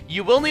evolves.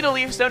 You will need a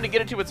Leaf Stone to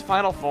get it to its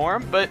final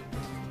form, but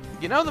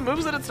you know, the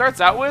moves that it starts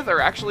out with are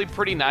actually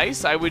pretty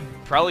nice. I would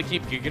probably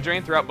keep Giga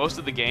Drain throughout most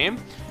of the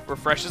game.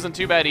 Refresh isn't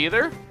too bad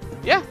either.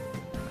 Yeah.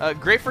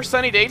 Great for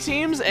Sunny Day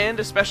teams, and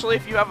especially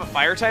if you have a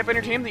Fire type on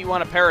your team that you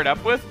want to pair it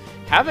up with.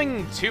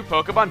 Having 2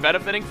 Pokemon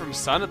benefiting from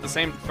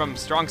from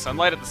strong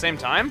sunlight at the same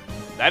time,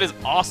 that is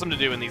awesome to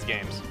do in these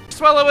games.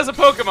 Swellow as a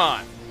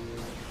Pokemon.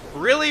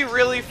 Really,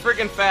 really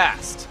friggin'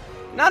 fast.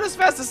 Not as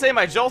fast as, say,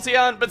 my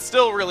Jolteon, but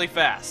still really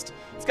fast.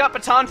 It's got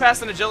Baton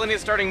Pass and Agility as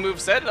starting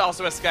moveset. It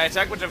also has Sky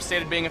Attack, which I've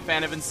stated being a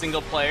fan of in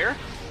single player.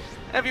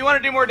 And if you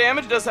want to do more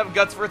damage, it does have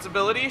Guts for its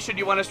ability, should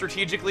you want to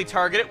strategically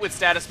target it with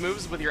status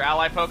moves with your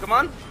ally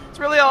Pokemon. That's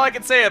really all I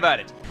can say about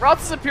it.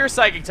 Ralts is a pure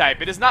Psychic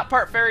type. It is not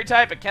part Fairy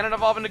type, it cannot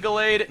evolve into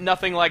Gallade,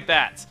 nothing like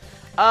that.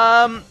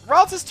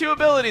 Ralts has 2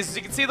 abilities. As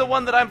you can see, the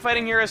one that I'm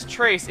fighting here is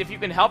Trace. If you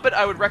can help it,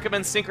 I would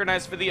recommend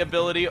Synchronize for the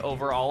ability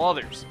over all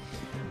others.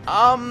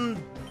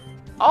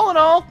 All in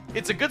all,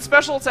 it's a good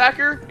special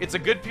attacker, it's a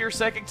good pure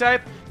Psychic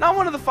type, not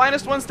one of the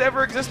finest ones to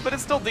ever exist, but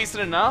it's still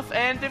decent enough,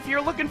 and if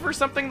you're looking for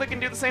something that can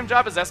do the same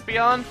job as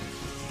Espeon,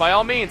 by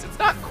all means. It's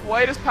not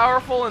quite as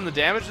powerful in the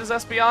damage as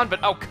Espeon, but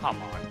oh,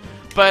 come on.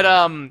 But,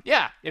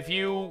 yeah, if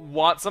you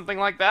want something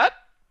like that,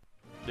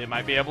 they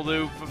might be able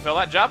to fulfill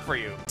that job for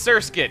you.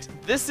 Surskit.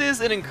 This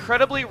is an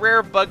incredibly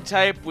rare bug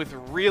type with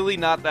really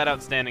not that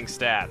outstanding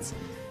stats.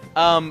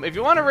 If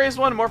you want to raise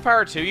one, more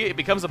power to you. It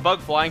becomes a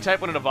bug flying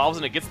type when it evolves,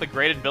 and it gets the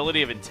great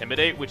ability of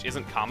Intimidate, which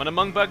isn't common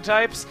among bug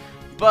types.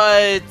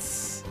 But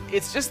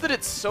it's just that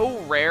it's so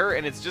rare,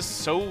 and it's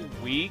just so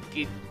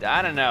weak.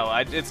 I don't know.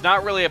 It's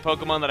not really a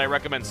Pokemon that I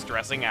recommend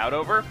stressing out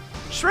over.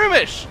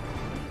 Shroomish!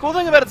 Cool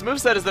thing about its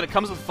moveset is that it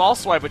comes with False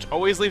Swipe, which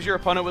always leaves your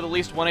opponent with at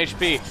least 1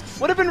 HP.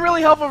 Would have been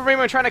really helpful for me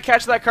when trying to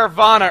catch that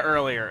Carvanha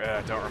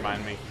earlier. Don't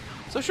remind me.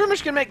 So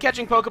Shroomish can make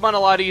catching Pokemon a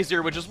lot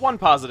easier, which is one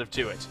positive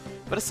to it.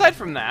 But aside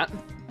from that,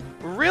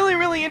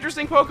 Really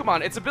interesting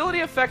Pokemon. Its ability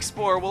Effect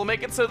Spore will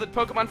make it so that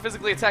Pokemon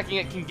physically attacking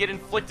it can get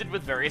inflicted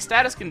with various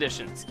status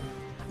conditions.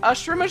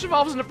 Shroomish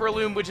evolves into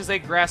Breloom, which is a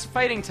grass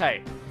fighting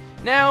type.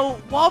 Now,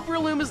 while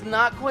Breloom is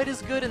not quite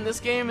as good in this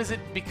game as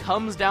it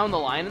becomes down the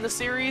line in the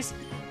series,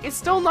 it's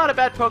still not a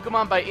bad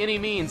Pokemon by any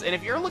means, and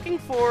if you're looking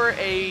for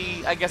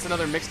I guess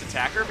another mixed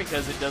attacker,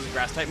 because it does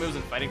grass-type moves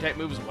and fighting-type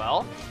moves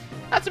well,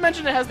 not to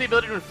mention it has the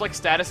ability to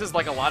inflict statuses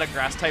like a lot of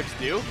grass types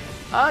do,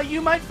 you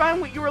might find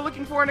what you were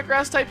looking for in a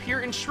grass type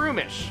here in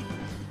Shroomish.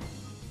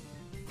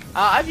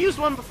 I've used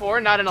one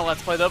before, not in a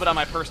Let's Play though, but on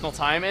my personal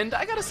time, and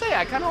I gotta say,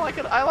 I kinda like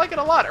it. I like it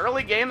a lot.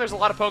 Early game, there's a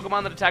lot of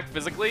Pokemon that attack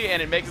physically,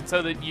 and it makes it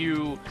so that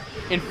you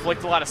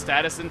inflict a lot of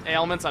status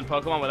ailments on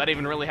Pokemon without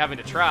even really having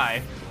to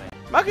try.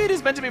 Magneton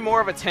is meant to be more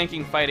of a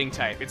tanking fighting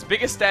type. Its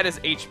biggest stat is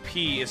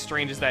HP, as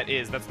strange as that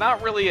is. That's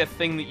not really a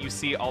thing that you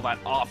see all that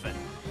often.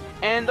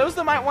 And those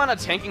that might want a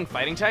tanking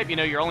fighting type, you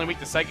know, you're only weak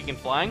to Psychic and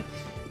Flying,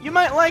 you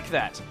might like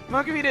that.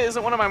 Magneton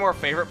isn't one of my more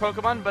favorite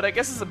Pokemon, but I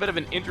guess it's a bit of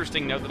an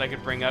interesting note that I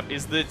could bring up,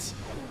 is that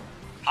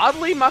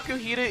oddly,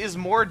 Makuhita is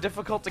more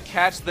difficult to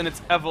catch than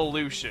its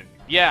evolution.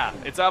 Yeah,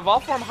 it's a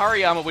Evolve Form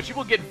Hariyama, which you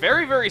will get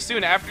very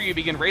soon after you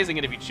begin raising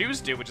it if you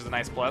choose to, which is a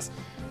nice plus.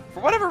 For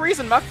whatever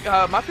reason,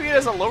 Makuhita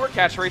has a lower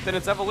catch rate than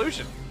its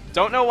evolution.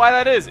 Don't know why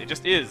that is, it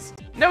just is.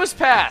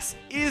 Nosepass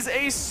is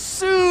a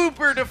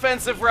super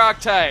defensive rock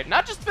type.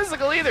 Not just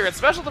physical either, its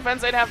special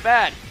defense ain't half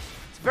bad.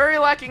 It's very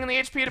lacking in the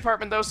HP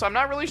department though, so I'm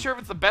not really sure if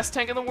it's the best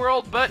tank in the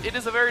world, but it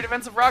is a very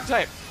defensive rock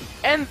type.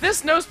 And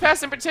this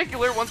Nosepass in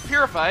particular, once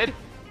purified,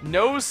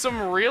 knows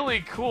some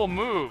really cool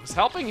moves.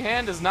 Helping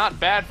Hand is not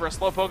bad for a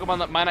slow Pokemon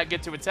that might not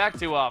get to attack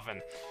too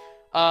often.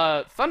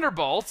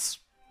 Thunderbolts,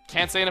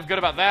 can't say enough good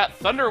about that.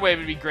 Thunder Wave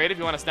would be great if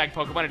you want to snag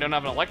Pokemon who don't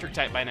have an electric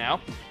type by now.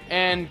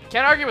 And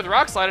can't argue with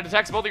Rock Slide, it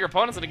attacks both of your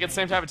opponents and it gets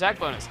the same type of attack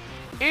bonus.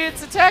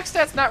 Its attack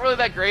stat's not really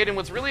that great, and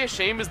what's really a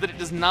shame is that it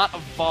does not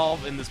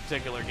evolve in this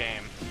particular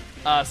game.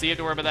 So you have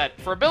to worry about that.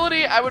 For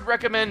ability, I would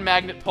recommend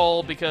Magnet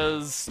Pole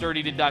because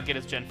Sturdy did not get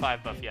its Gen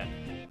 5 buff yet.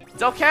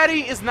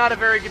 Delcatty is not a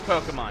very good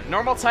Pokemon.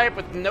 Normal type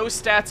with no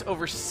stats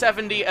over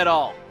 70 at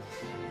all.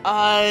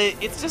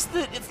 It's just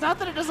that, it's not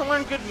that it doesn't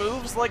learn good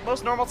moves. Like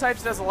most normal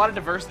types, it has a lot of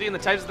diversity in the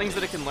types of things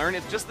that it can learn.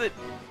 It's just that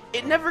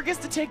it never gets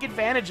to take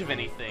advantage of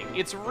anything.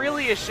 It's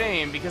really a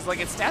shame because like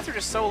its stats are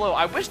just so low.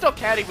 I wish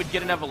Delcatty would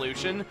get an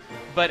evolution,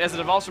 but as it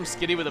evolves from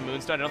Skitty with a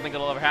Moonstone, I don't think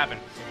it'll ever happen.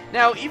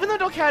 Now, even though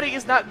Delcatty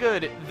is not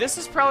good, this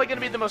is probably going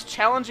to be the most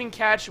challenging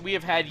catch we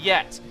have had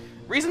yet.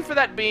 Reason for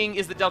that being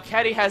is that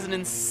Delcatty has an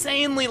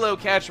insanely low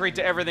catch rate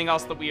to everything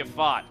else that we have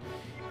fought.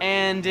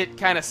 And it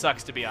kind of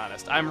sucks, to be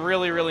honest. I'm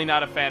really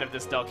not a fan of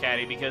this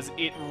Delcatty because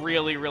it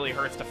really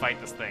hurts to fight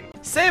this thing.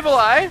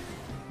 Sableye,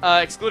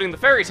 excluding the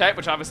Fairy type,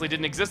 which obviously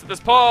didn't exist at this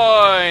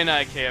point.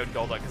 I KO'd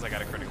Golduck because I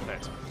got a critical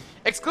hit.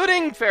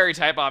 Excluding Fairy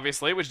type,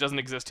 obviously, which doesn't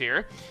exist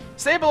here,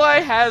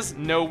 Sableye has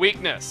no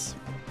weakness.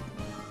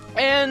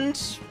 And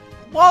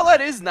while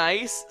that is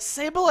nice,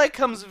 Sableye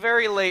comes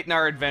very late in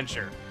our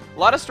adventure. A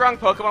lot of strong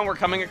Pokemon we're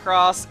coming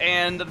across,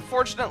 and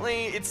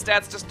unfortunately, its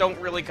stats just don't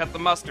really cut the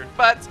mustard.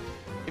 But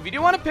if you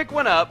do want to pick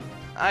one up,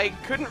 I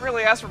couldn't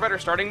really ask for better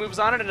starting moves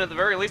on it, and at the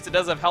very least, it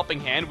does have Helping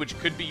Hand, which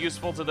could be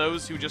useful to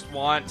those who just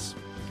want...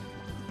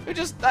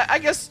 I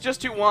guess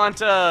just who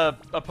want a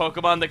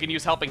Pokemon that can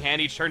use Helping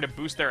Hand each turn to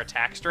boost their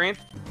attack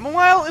strength.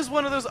 Mawile is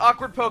one of those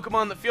awkward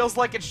Pokemon that feels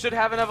like it should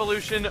have an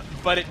evolution,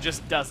 but it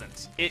just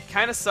doesn't. It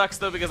kind of sucks,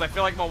 though, because I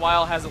feel like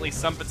Mawile has at least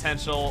some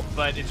potential,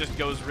 but it just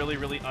goes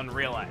really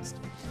unrealized.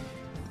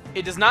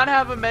 It does not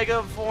have a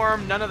Mega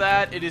form, none of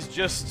that. It is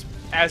just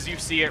as you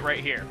see it right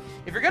here.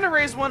 If you're going to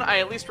raise one, I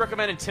at least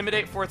recommend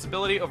Intimidate for its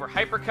ability over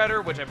Hyper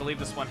Cutter, which I believe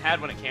this one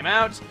had when it came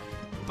out.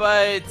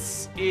 But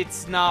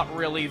it's not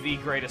really the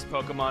greatest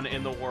Pokemon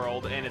in the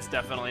world, and it's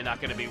definitely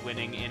not going to be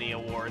winning any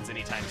awards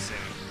anytime soon.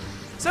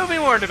 So be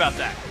warned about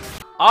that.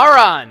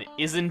 Aron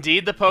is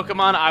indeed the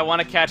Pokemon I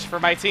want to catch for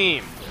my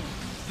team.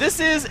 This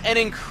is an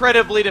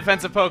incredibly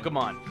defensive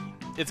Pokemon.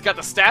 It's got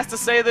the stats to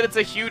say that it's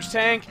a huge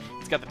tank,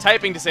 it's got the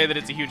typing to say that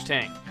it's a huge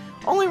tank.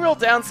 Only real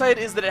downside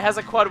is that it has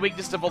a quad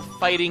weakness to both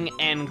fighting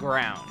and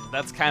ground.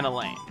 That's kind of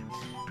lame.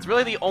 It's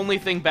really the only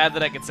thing bad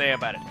that I could say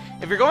about it.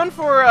 If you're going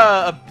for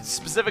a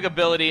specific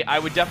ability, I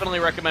would definitely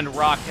recommend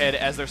Rockhead,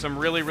 as there's some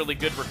really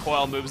good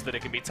recoil moves that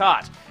it can be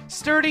taught.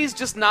 Sturdy's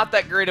just not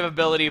that great of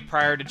ability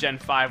prior to Gen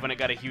 5 when it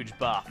got a huge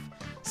buff.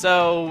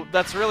 So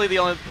that's really the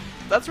only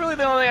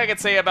thing I could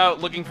say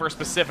about looking for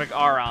specific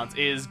Arons,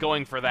 is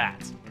going for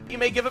that. You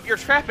may give up your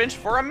Trapinch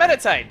for a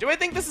Meditite. Do I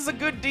think this is a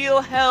good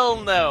deal? Hell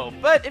no.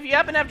 But if you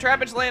happen to have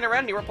Trapinch laying around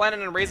and you were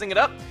planning on raising it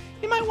up,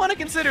 you might want to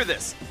consider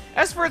this.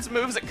 As for its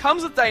moves, it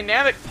comes with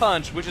Dynamic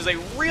Punch, which is a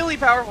really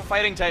powerful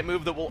fighting type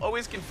move that will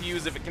always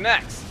confuse if it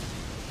connects.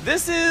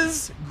 This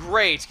is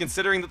great,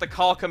 considering that the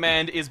call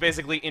command is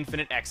basically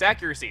infinite X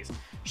accuracies.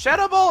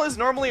 Shadow Ball is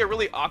normally a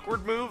really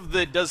awkward move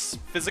that does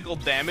physical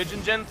damage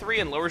in Gen 3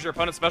 and lowers your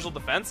opponent's special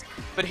defense,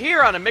 but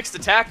here on a mixed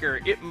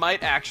attacker, it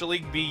might actually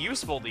be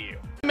useful to you.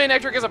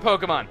 Manectric is a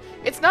Pokemon.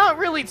 It's not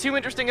really too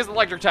interesting as an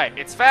electric type.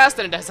 It's fast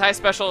and it has high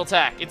special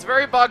attack. It's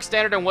very bog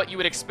standard on what you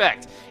would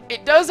expect.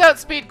 It does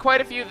outspeed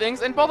quite a few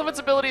things, and both of its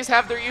abilities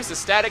have their uses.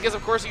 Static is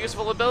of course a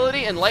useful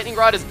ability, and Lightning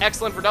Rod is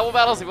excellent for double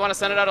battles if you want to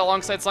send it out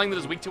alongside something that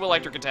is weak to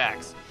electric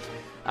attacks.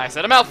 I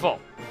said a mouthful.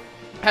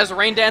 Has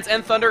Rain Dance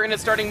and Thunder in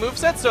its starting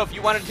moveset, so if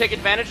you wanted to take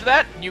advantage of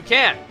that, you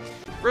can.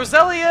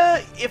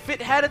 Roselia, if it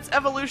had its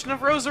evolution of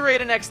Roserade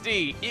in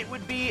XD, it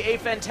would be a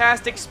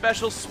fantastic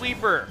special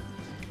sweeper.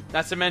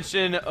 Not to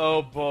mention,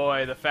 oh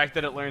boy, the fact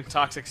that it learns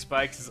Toxic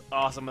Spikes is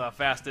awesome with how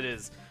fast it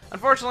is.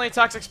 Unfortunately,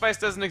 Toxic Spikes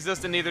doesn't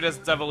exist and neither does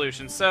its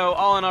evolution, so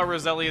all in all,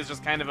 Roselia is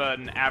just kind of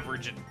an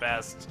average at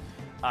best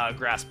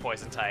grass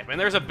poison type. And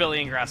there's a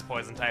billion grass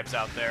poison types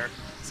out there.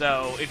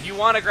 So if you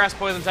want a grass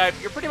poison type,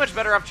 you're pretty much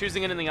better off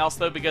choosing anything else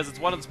though, because it's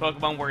one of those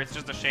Pokemon where it's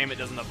just a shame it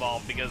doesn't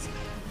evolve, because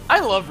I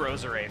love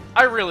Roserade.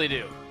 I really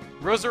do.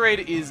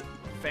 Roserade is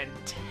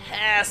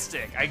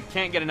fantastic. I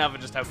can't get enough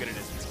of just how good it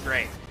is. It's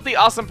great. The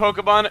awesome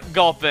Pokemon,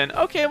 Gulpin.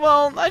 Okay,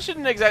 well, I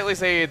shouldn't exactly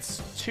say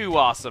it's too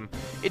awesome.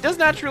 It does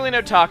naturally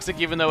know Toxic,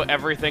 even though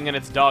everything in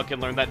its dog can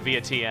learn that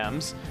via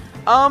TMs.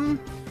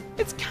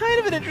 It's kind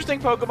of an interesting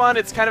Pokemon.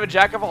 It's kind of a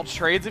jack of all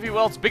trades, if you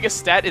will. Its biggest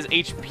stat is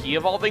HP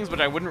of all things, which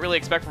I wouldn't really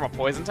expect from a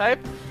poison type.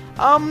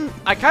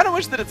 I kind of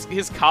wish that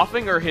his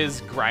Coughing or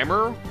his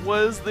Grimer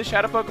was the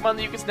Shadow Pokemon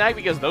that you could snag,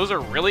 because those are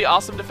really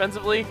awesome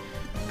defensively.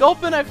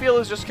 Gulpin, I feel,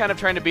 is just kind of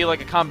trying to be like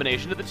a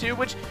combination of the two,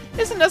 which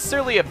isn't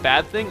necessarily a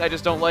bad thing. I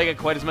just don't like it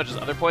quite as much as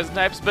other poison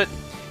types, but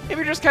if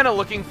you're just kind of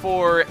looking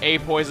for a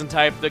poison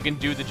type that can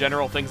do the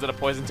general things that a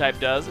poison type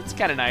does, it's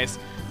kind of nice.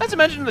 Not to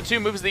mention the two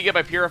moves that you get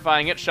by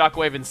purifying it,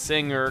 Shockwave and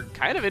Sing, are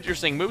kind of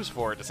interesting moves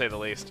for it, to say the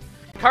least.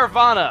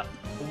 Carvanha.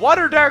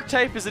 Water Dark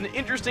type is an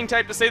interesting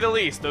type, to say the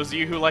least. Those of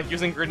you who like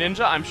using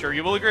Greninja, I'm sure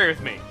you will agree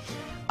with me.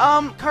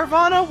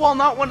 Carvanha, while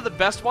not one of the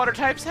best water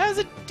types, has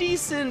a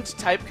decent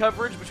type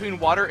coverage between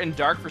water and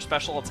dark for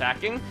special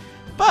attacking,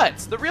 but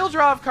the real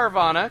draw of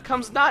Carvanha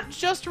comes not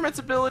just from its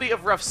ability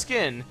of rough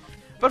skin,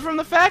 but from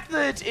the fact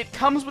that it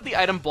comes with the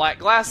item Black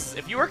Glasses.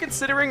 If you are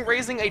considering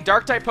raising a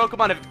dark type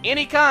Pokemon of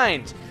any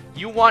kind,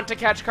 you want to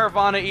catch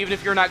Carvanha even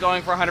if you're not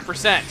going for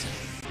 100%.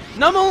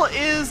 Numel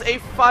is a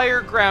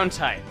fire ground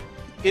type.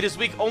 It is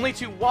weak only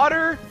to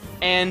water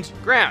and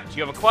ground.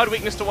 You have a quad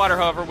weakness to water,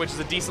 however, which is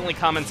a decently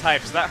common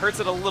type, so that hurts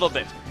it a little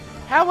bit.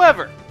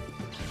 However,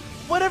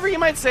 whatever you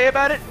might say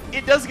about it,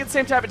 it does get the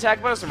same type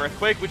attack bonus from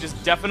Earthquake, which is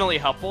definitely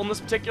helpful in this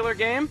particular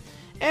game.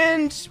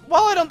 And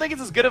while I don't think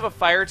it's as good of a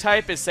fire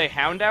type as, say,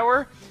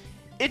 Houndour,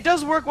 it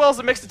does work well as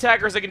a mixed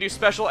attacker, as it can do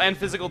special and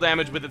physical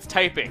damage with its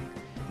typing.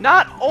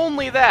 Not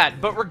only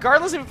that, but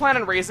regardless if you plan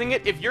on raising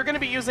it, if you're going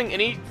to be using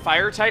any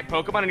fire-type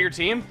Pokemon on your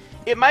team,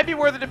 it might be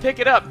worth it to pick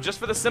it up, just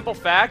for the simple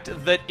fact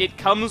that it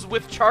comes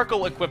with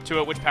Charcoal equipped to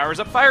it, which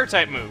powers up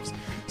fire-type moves.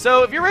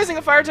 So if you're raising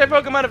a fire-type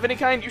Pokemon of any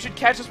kind, you should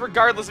catch this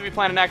regardless if you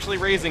plan on actually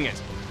raising it.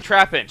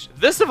 Trapinch.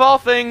 This, of all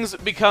things,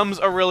 becomes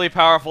a really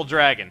powerful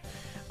dragon.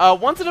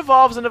 Once it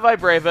evolves into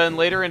Vibrava and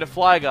later into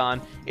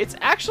Flygon, it's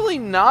actually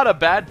not a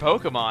bad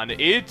Pokemon.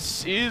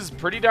 It is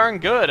pretty darn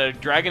good. A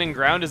Dragon and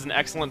Ground is an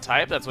excellent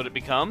type, that's what it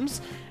becomes.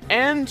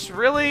 And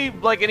really,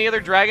 like any other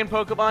Dragon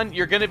Pokemon,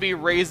 you're going to be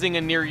raising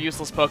a near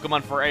useless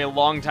Pokemon for a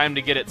long time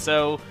to get it,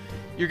 so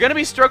you're going to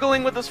be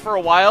struggling with this for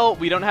a while.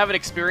 We don't have an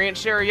experience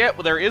share yet.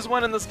 Well, there is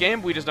one in this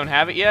game, we just don't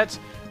have it yet.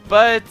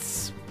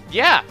 But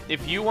yeah,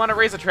 if you want to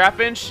raise a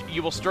Trapinch,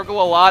 you will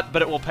struggle a lot,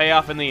 but it will pay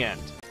off in the end.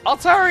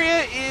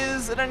 Altaria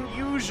is an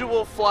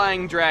unusual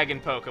flying dragon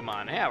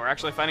Pokemon. Yeah, we're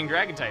actually finding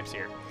dragon types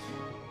here.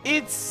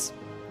 Its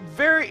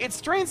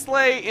strengths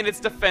lay in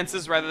its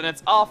defenses rather than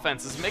its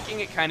offenses,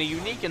 making it kind of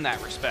unique in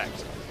that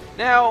respect.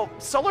 Now,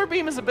 Solar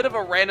Beam is a bit of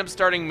a random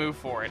starting move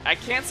for it. I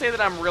can't say that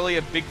I'm really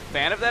a big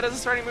fan of that as a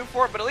starting move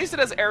for it, but at least it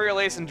has Aerial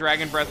Ace and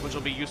Dragon Breath, which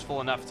will be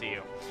useful enough to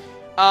you.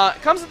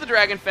 It comes with the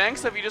Dragon Fang,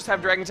 so if you just have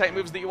Dragon-type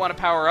moves that you want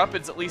to power up,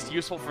 it's at least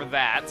useful for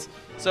that.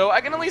 So I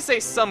can at least say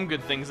some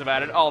good things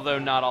about it, although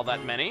not all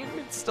that many.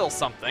 It's still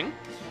something.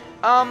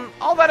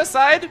 All that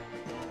aside,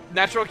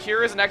 Natural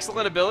Cure is an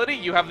excellent ability.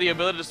 You have the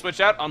ability to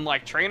switch out,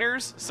 unlike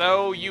trainers,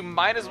 so you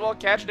might as well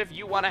catch it if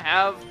you want to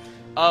have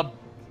a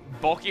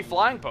bulky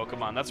flying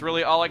Pokemon. That's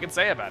really all I can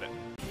say about it.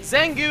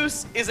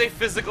 Zangoose is a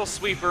physical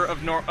sweeper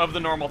of the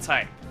normal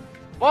type.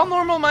 While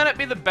normal might not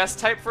be the best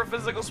type for a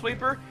physical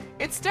sweeper,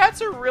 its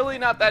stats are really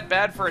not that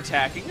bad for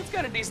attacking. It's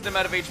got a decent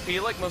amount of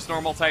HP like most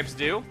normal types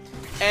do,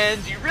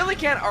 and you really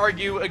can't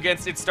argue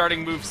against its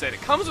starting moveset.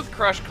 It comes with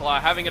Crush Claw,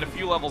 having it a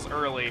few levels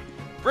early.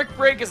 Brick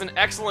Break is an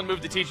excellent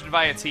move to teach it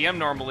via TM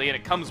normally, and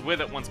it comes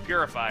with it once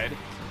purified.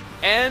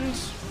 And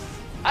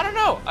I don't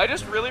know, I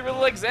just really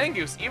like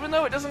Zangoose. Even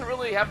though it doesn't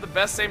really have the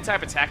best same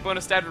type attack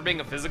bonus stat for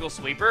being a physical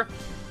sweeper,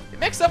 it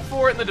makes up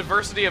for it in the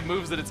diversity of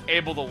moves that it's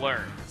able to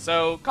learn.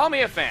 So call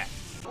me a fan.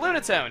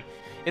 Lunatone.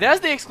 It has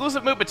the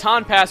exclusive move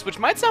Baton Pass, which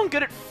might sound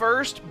good at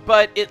first,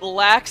 but it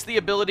lacks the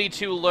ability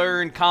to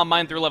learn Calm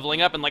Mind through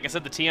leveling up, and like I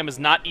said, the TM is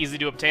not easy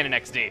to obtain in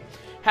XD.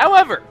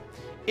 However,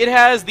 it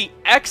has the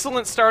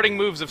excellent starting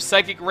moves of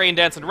Psychic, Rain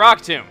Dance, and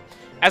Rock Tomb.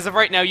 As of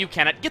right now, you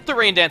cannot get the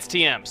Rain Dance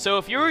TM, so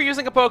if you're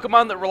using a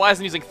Pokemon that relies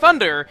on using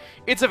Thunder,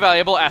 it's a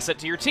valuable asset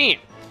to your team.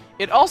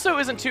 It also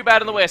isn't too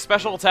bad in the way of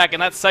special attack,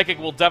 and that Psychic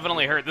will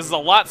definitely hurt. This is a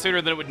lot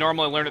sooner than it would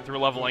normally learn it through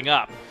leveling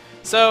up.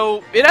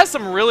 So, it has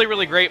some really,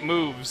 really great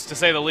moves, to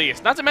say the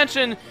least. Not to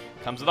mention, it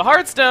comes with a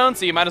Heartstone,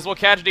 so you might as well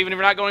catch it even if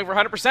you're not going for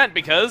 100%,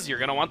 because you're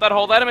going to want that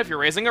hold item if you're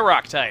raising a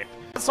Rock type.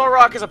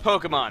 Solrock is a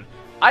Pokemon.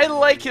 I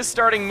like his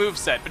starting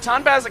moveset.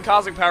 Baton Baz and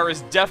Cosmic Power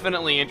is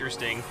definitely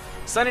interesting.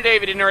 Sunny Day,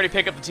 if you didn't already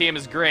pick up the TM,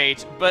 is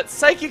great, but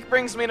Psychic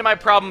brings me to my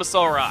problem with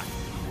Solrock.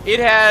 It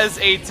has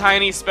a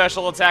tiny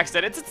special attack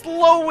stat. It's its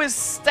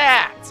lowest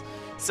stat.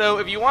 So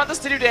if you want this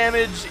to do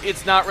damage,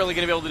 it's not really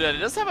going to be able to do it. It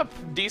does have a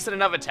decent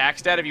enough attack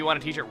stat if you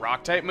want to teach it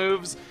Rock-type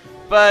moves,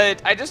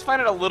 but I just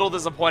find it a little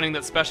disappointing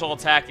that special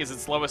attack is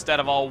its lowest stat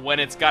of all when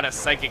it's got a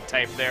Psychic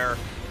type there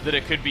that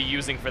it could be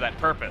using for that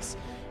purpose.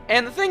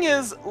 And the thing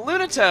is,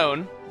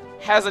 Lunatone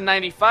has a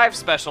 95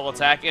 special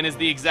attack and is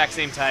the exact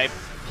same type,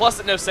 plus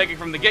it knows Psychic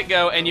from the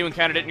get-go, and you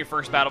encountered it in your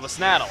first battle with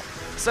Snaddle.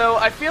 So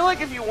I feel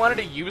like if you wanted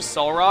to use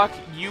Solrock,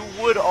 you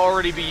would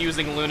already be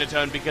using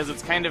Lunatone because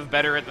it's kind of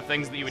better at the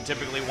things that you would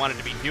typically want it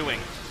to be doing.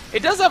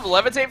 It does have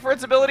Levitate for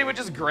its ability, which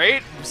is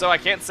great, so I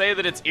can't say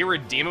that it's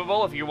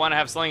irredeemable if you want to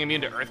have something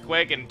immune to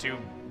Earthquake and to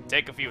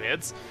take a few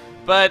hits,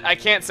 but I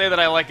can't say that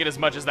I like it as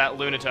much as that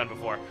Lunatone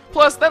before.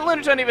 Plus, that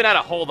Lunatone even had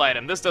a hold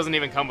item. This doesn't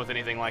even come with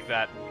anything like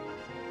that.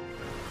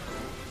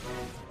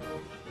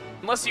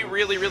 Unless you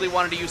really, really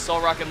wanted to use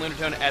Solrock and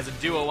Lunatone as a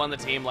duo on the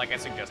team, like I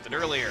suggested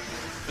earlier,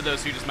 for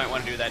those who just might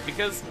want to do that,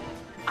 because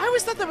I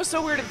always thought that was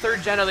so weird in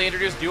 3rd Gen how they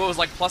introduced duos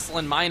like Plusle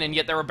and Mine, and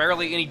yet there were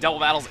barely any double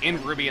battles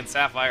in Ruby and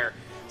Sapphire.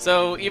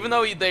 So even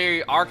though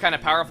they are kind of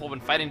powerful when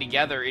fighting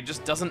together, it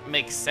just doesn't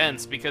make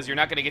sense, because you're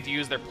not going to get to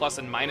use their plus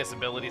and minus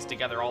abilities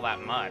together all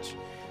that much.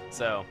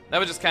 So that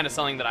was just kind of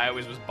something that I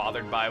always was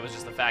bothered by, was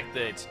just the fact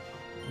that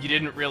you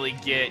didn't really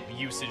get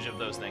usage of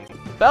those things.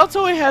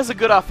 Baltoy has a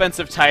good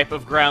offensive type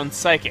of Ground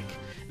Psychic.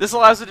 This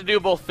allows it to do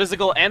both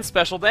physical and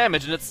special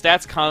damage, and its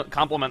stats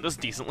complement this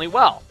decently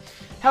well.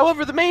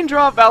 However, the main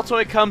draw of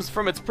Baltoy comes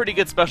from its pretty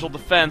good special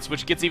defense,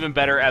 which gets even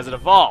better as it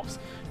evolves.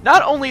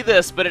 Not only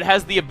this, but it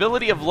has the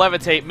ability of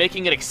Levitate,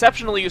 making it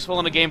exceptionally useful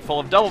in a game full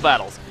of double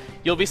battles.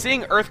 You'll be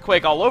seeing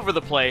Earthquake all over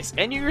the place,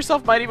 and you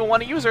yourself might even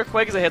want to use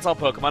Earthquake as it hits all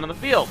Pokemon in the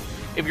field.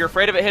 If you're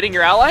afraid of it hitting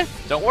your ally,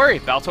 don't worry,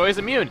 Baltoy is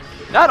immune.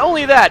 Not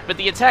only that, but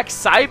the attacks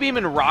Psybeam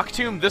and Rock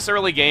Tomb this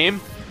early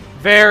game,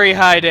 very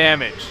high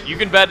damage. You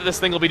can bet this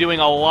thing will be doing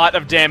a lot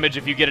of damage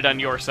if you get it on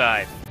your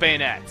side.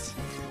 Bayonets.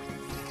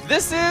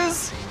 This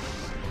is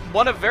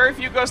one of very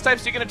few ghost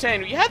types you can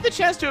obtain. You had the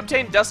chance to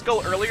obtain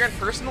Duskull earlier, and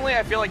personally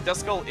I feel like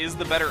Duskull is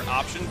the better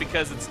option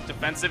because it's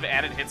defensive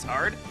and it hits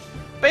hard.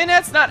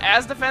 Bayonet's not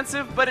as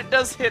defensive, but it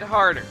does hit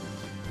harder.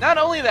 Not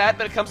only that,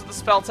 but it comes with a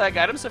spell tag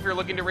item, so if you're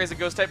looking to raise a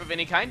ghost type of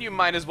any kind, you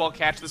might as well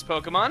catch this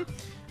Pokemon.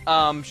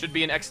 Should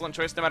be an excellent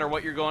choice no matter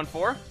what you're going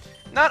for.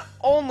 Not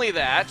only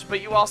that,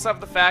 but you also have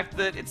the fact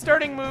that its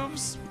starting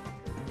moves,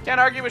 can't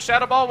argue with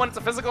Shadow Ball when it's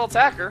a physical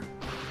attacker.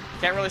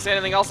 Can't really say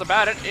anything else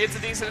about it. It's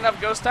a decent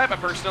enough ghost type. I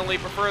personally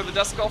prefer the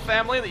Duskull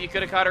family that you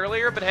could have caught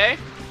earlier, but hey,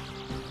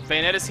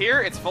 Bayonet is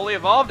here, it's fully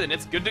evolved, and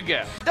it's good to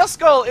go.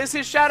 Duskull is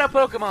his Shadow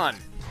Pokemon.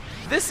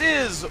 This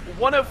is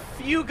one of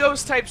few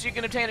ghost types you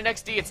can obtain in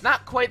XD. It's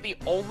not quite the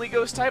only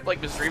ghost type like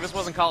Misdreavus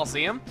was in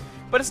Coliseum,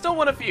 but it's still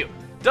one of few.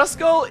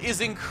 Duskull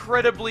is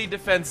incredibly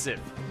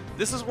defensive.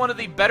 This is one of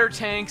the better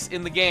tanks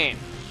in the game.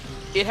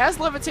 It has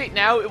Levitate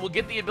now. It will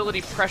get the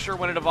ability Pressure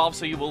when it evolves,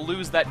 so you will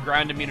lose that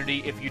ground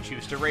immunity if you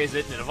choose to raise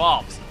it and it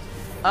evolves.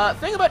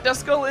 Thing about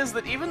Duskull is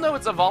that even though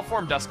its evolved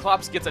form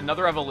Dusclops gets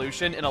another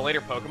evolution in a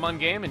later Pokemon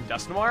game in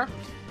Dusknoir,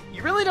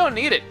 you really don't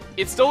need it.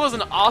 It still does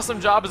an awesome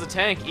job as a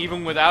tank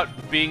even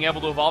without being able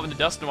to evolve into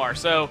Dusknoir.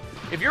 So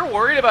if you're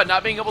worried about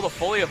not being able to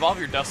fully evolve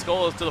your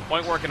Duskull to the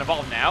point where it can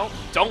evolve now,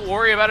 don't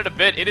worry about it a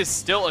bit. It is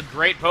still a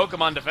great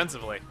Pokemon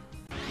defensively.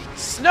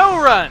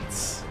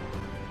 Snorunt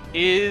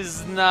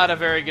is not a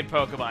very good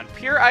Pokemon.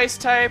 Pure Ice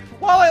type,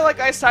 while I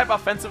like Ice type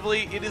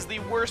offensively, it is the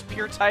worst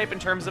pure type in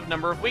terms of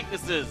number of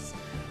weaknesses.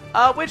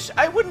 Which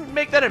I wouldn't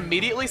make that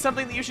immediately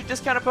something that you should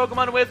discount a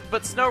Pokemon with,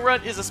 but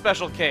Snorunt is a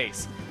special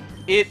case.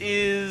 It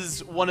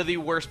is one of the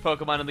worst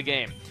Pokemon in the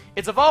game.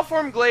 Its evolved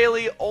form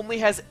Glalie only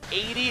has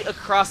 80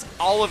 across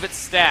all of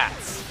its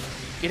stats.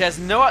 It has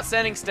no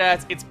outstanding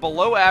stats, it's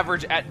below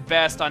average at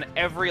best on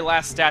every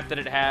last stat that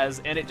it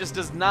has, and it just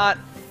does not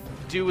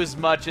do as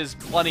much as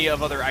plenty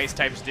of other Ice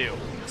types do.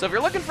 So if you're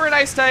looking for an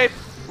Ice type,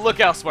 look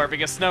elsewhere,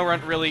 because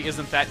Snorunt really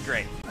isn't that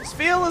great.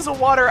 Spheal is a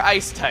Water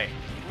Ice type.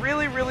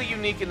 Really, really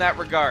unique in that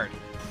regard.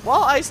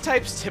 While Ice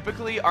types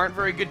typically aren't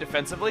very good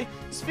defensively,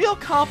 Spheal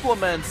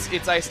complements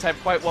its Ice type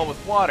quite well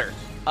with Water.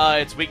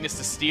 Its weakness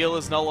to Steel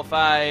is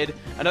nullified.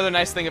 Another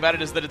nice thing about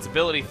it is that its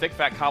ability, Thick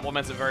Fat,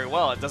 complements it very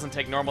well. It doesn't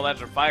take normal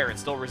damage or fire, it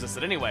still resists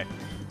it anyway.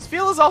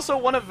 Spheal is also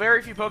one of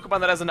very few Pokemon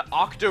that has an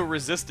Octo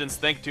resistance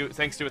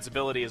thanks to its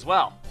ability as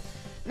well.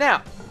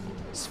 Now,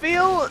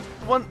 Spheal,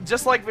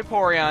 just like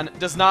Vaporeon,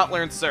 does not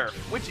learn Surf,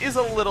 which is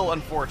a little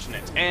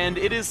unfortunate, and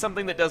it is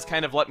something that does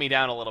kind of let me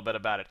down a little bit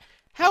about it.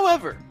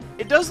 However,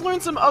 it does learn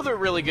some other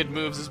really good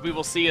moves, as we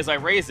will see as I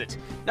raise it.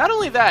 Not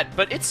only that,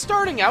 but it's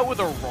starting out with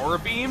Aurora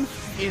Beam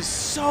is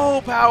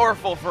so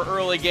powerful for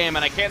early game,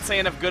 and I can't say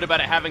enough good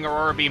about it having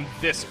Aurora Beam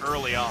this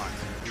early on.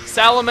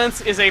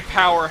 Salamence is a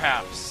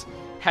powerhouse,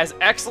 has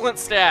excellent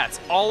stats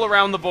all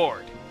around the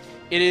board.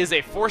 It is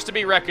a force to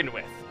be reckoned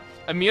with.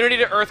 Immunity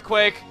to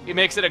Earthquake, it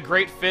makes it a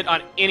great fit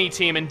on any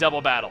team in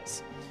double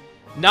battles.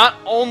 Not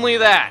only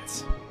that,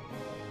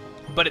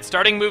 but its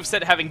starting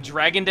moveset having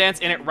Dragon Dance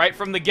in it right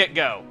from the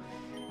get-go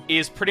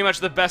is pretty much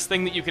the best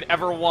thing that you could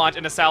ever want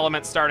in a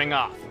Salamence starting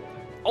off.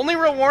 Only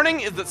real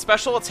warning is that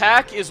special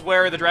attack is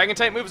where the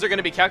Dragon-type moves are going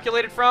to be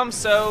calculated from,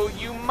 so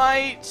it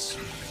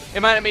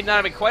might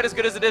not be quite as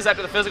good as it is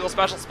after the physical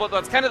special split,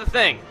 but that's kind of the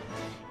thing.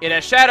 It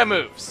has Shadow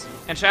moves,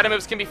 and Shadow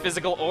moves can be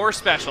physical or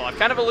special. I've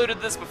kind of alluded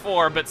to this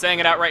before, but saying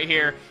it out right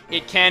here,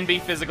 it can be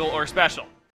physical or special.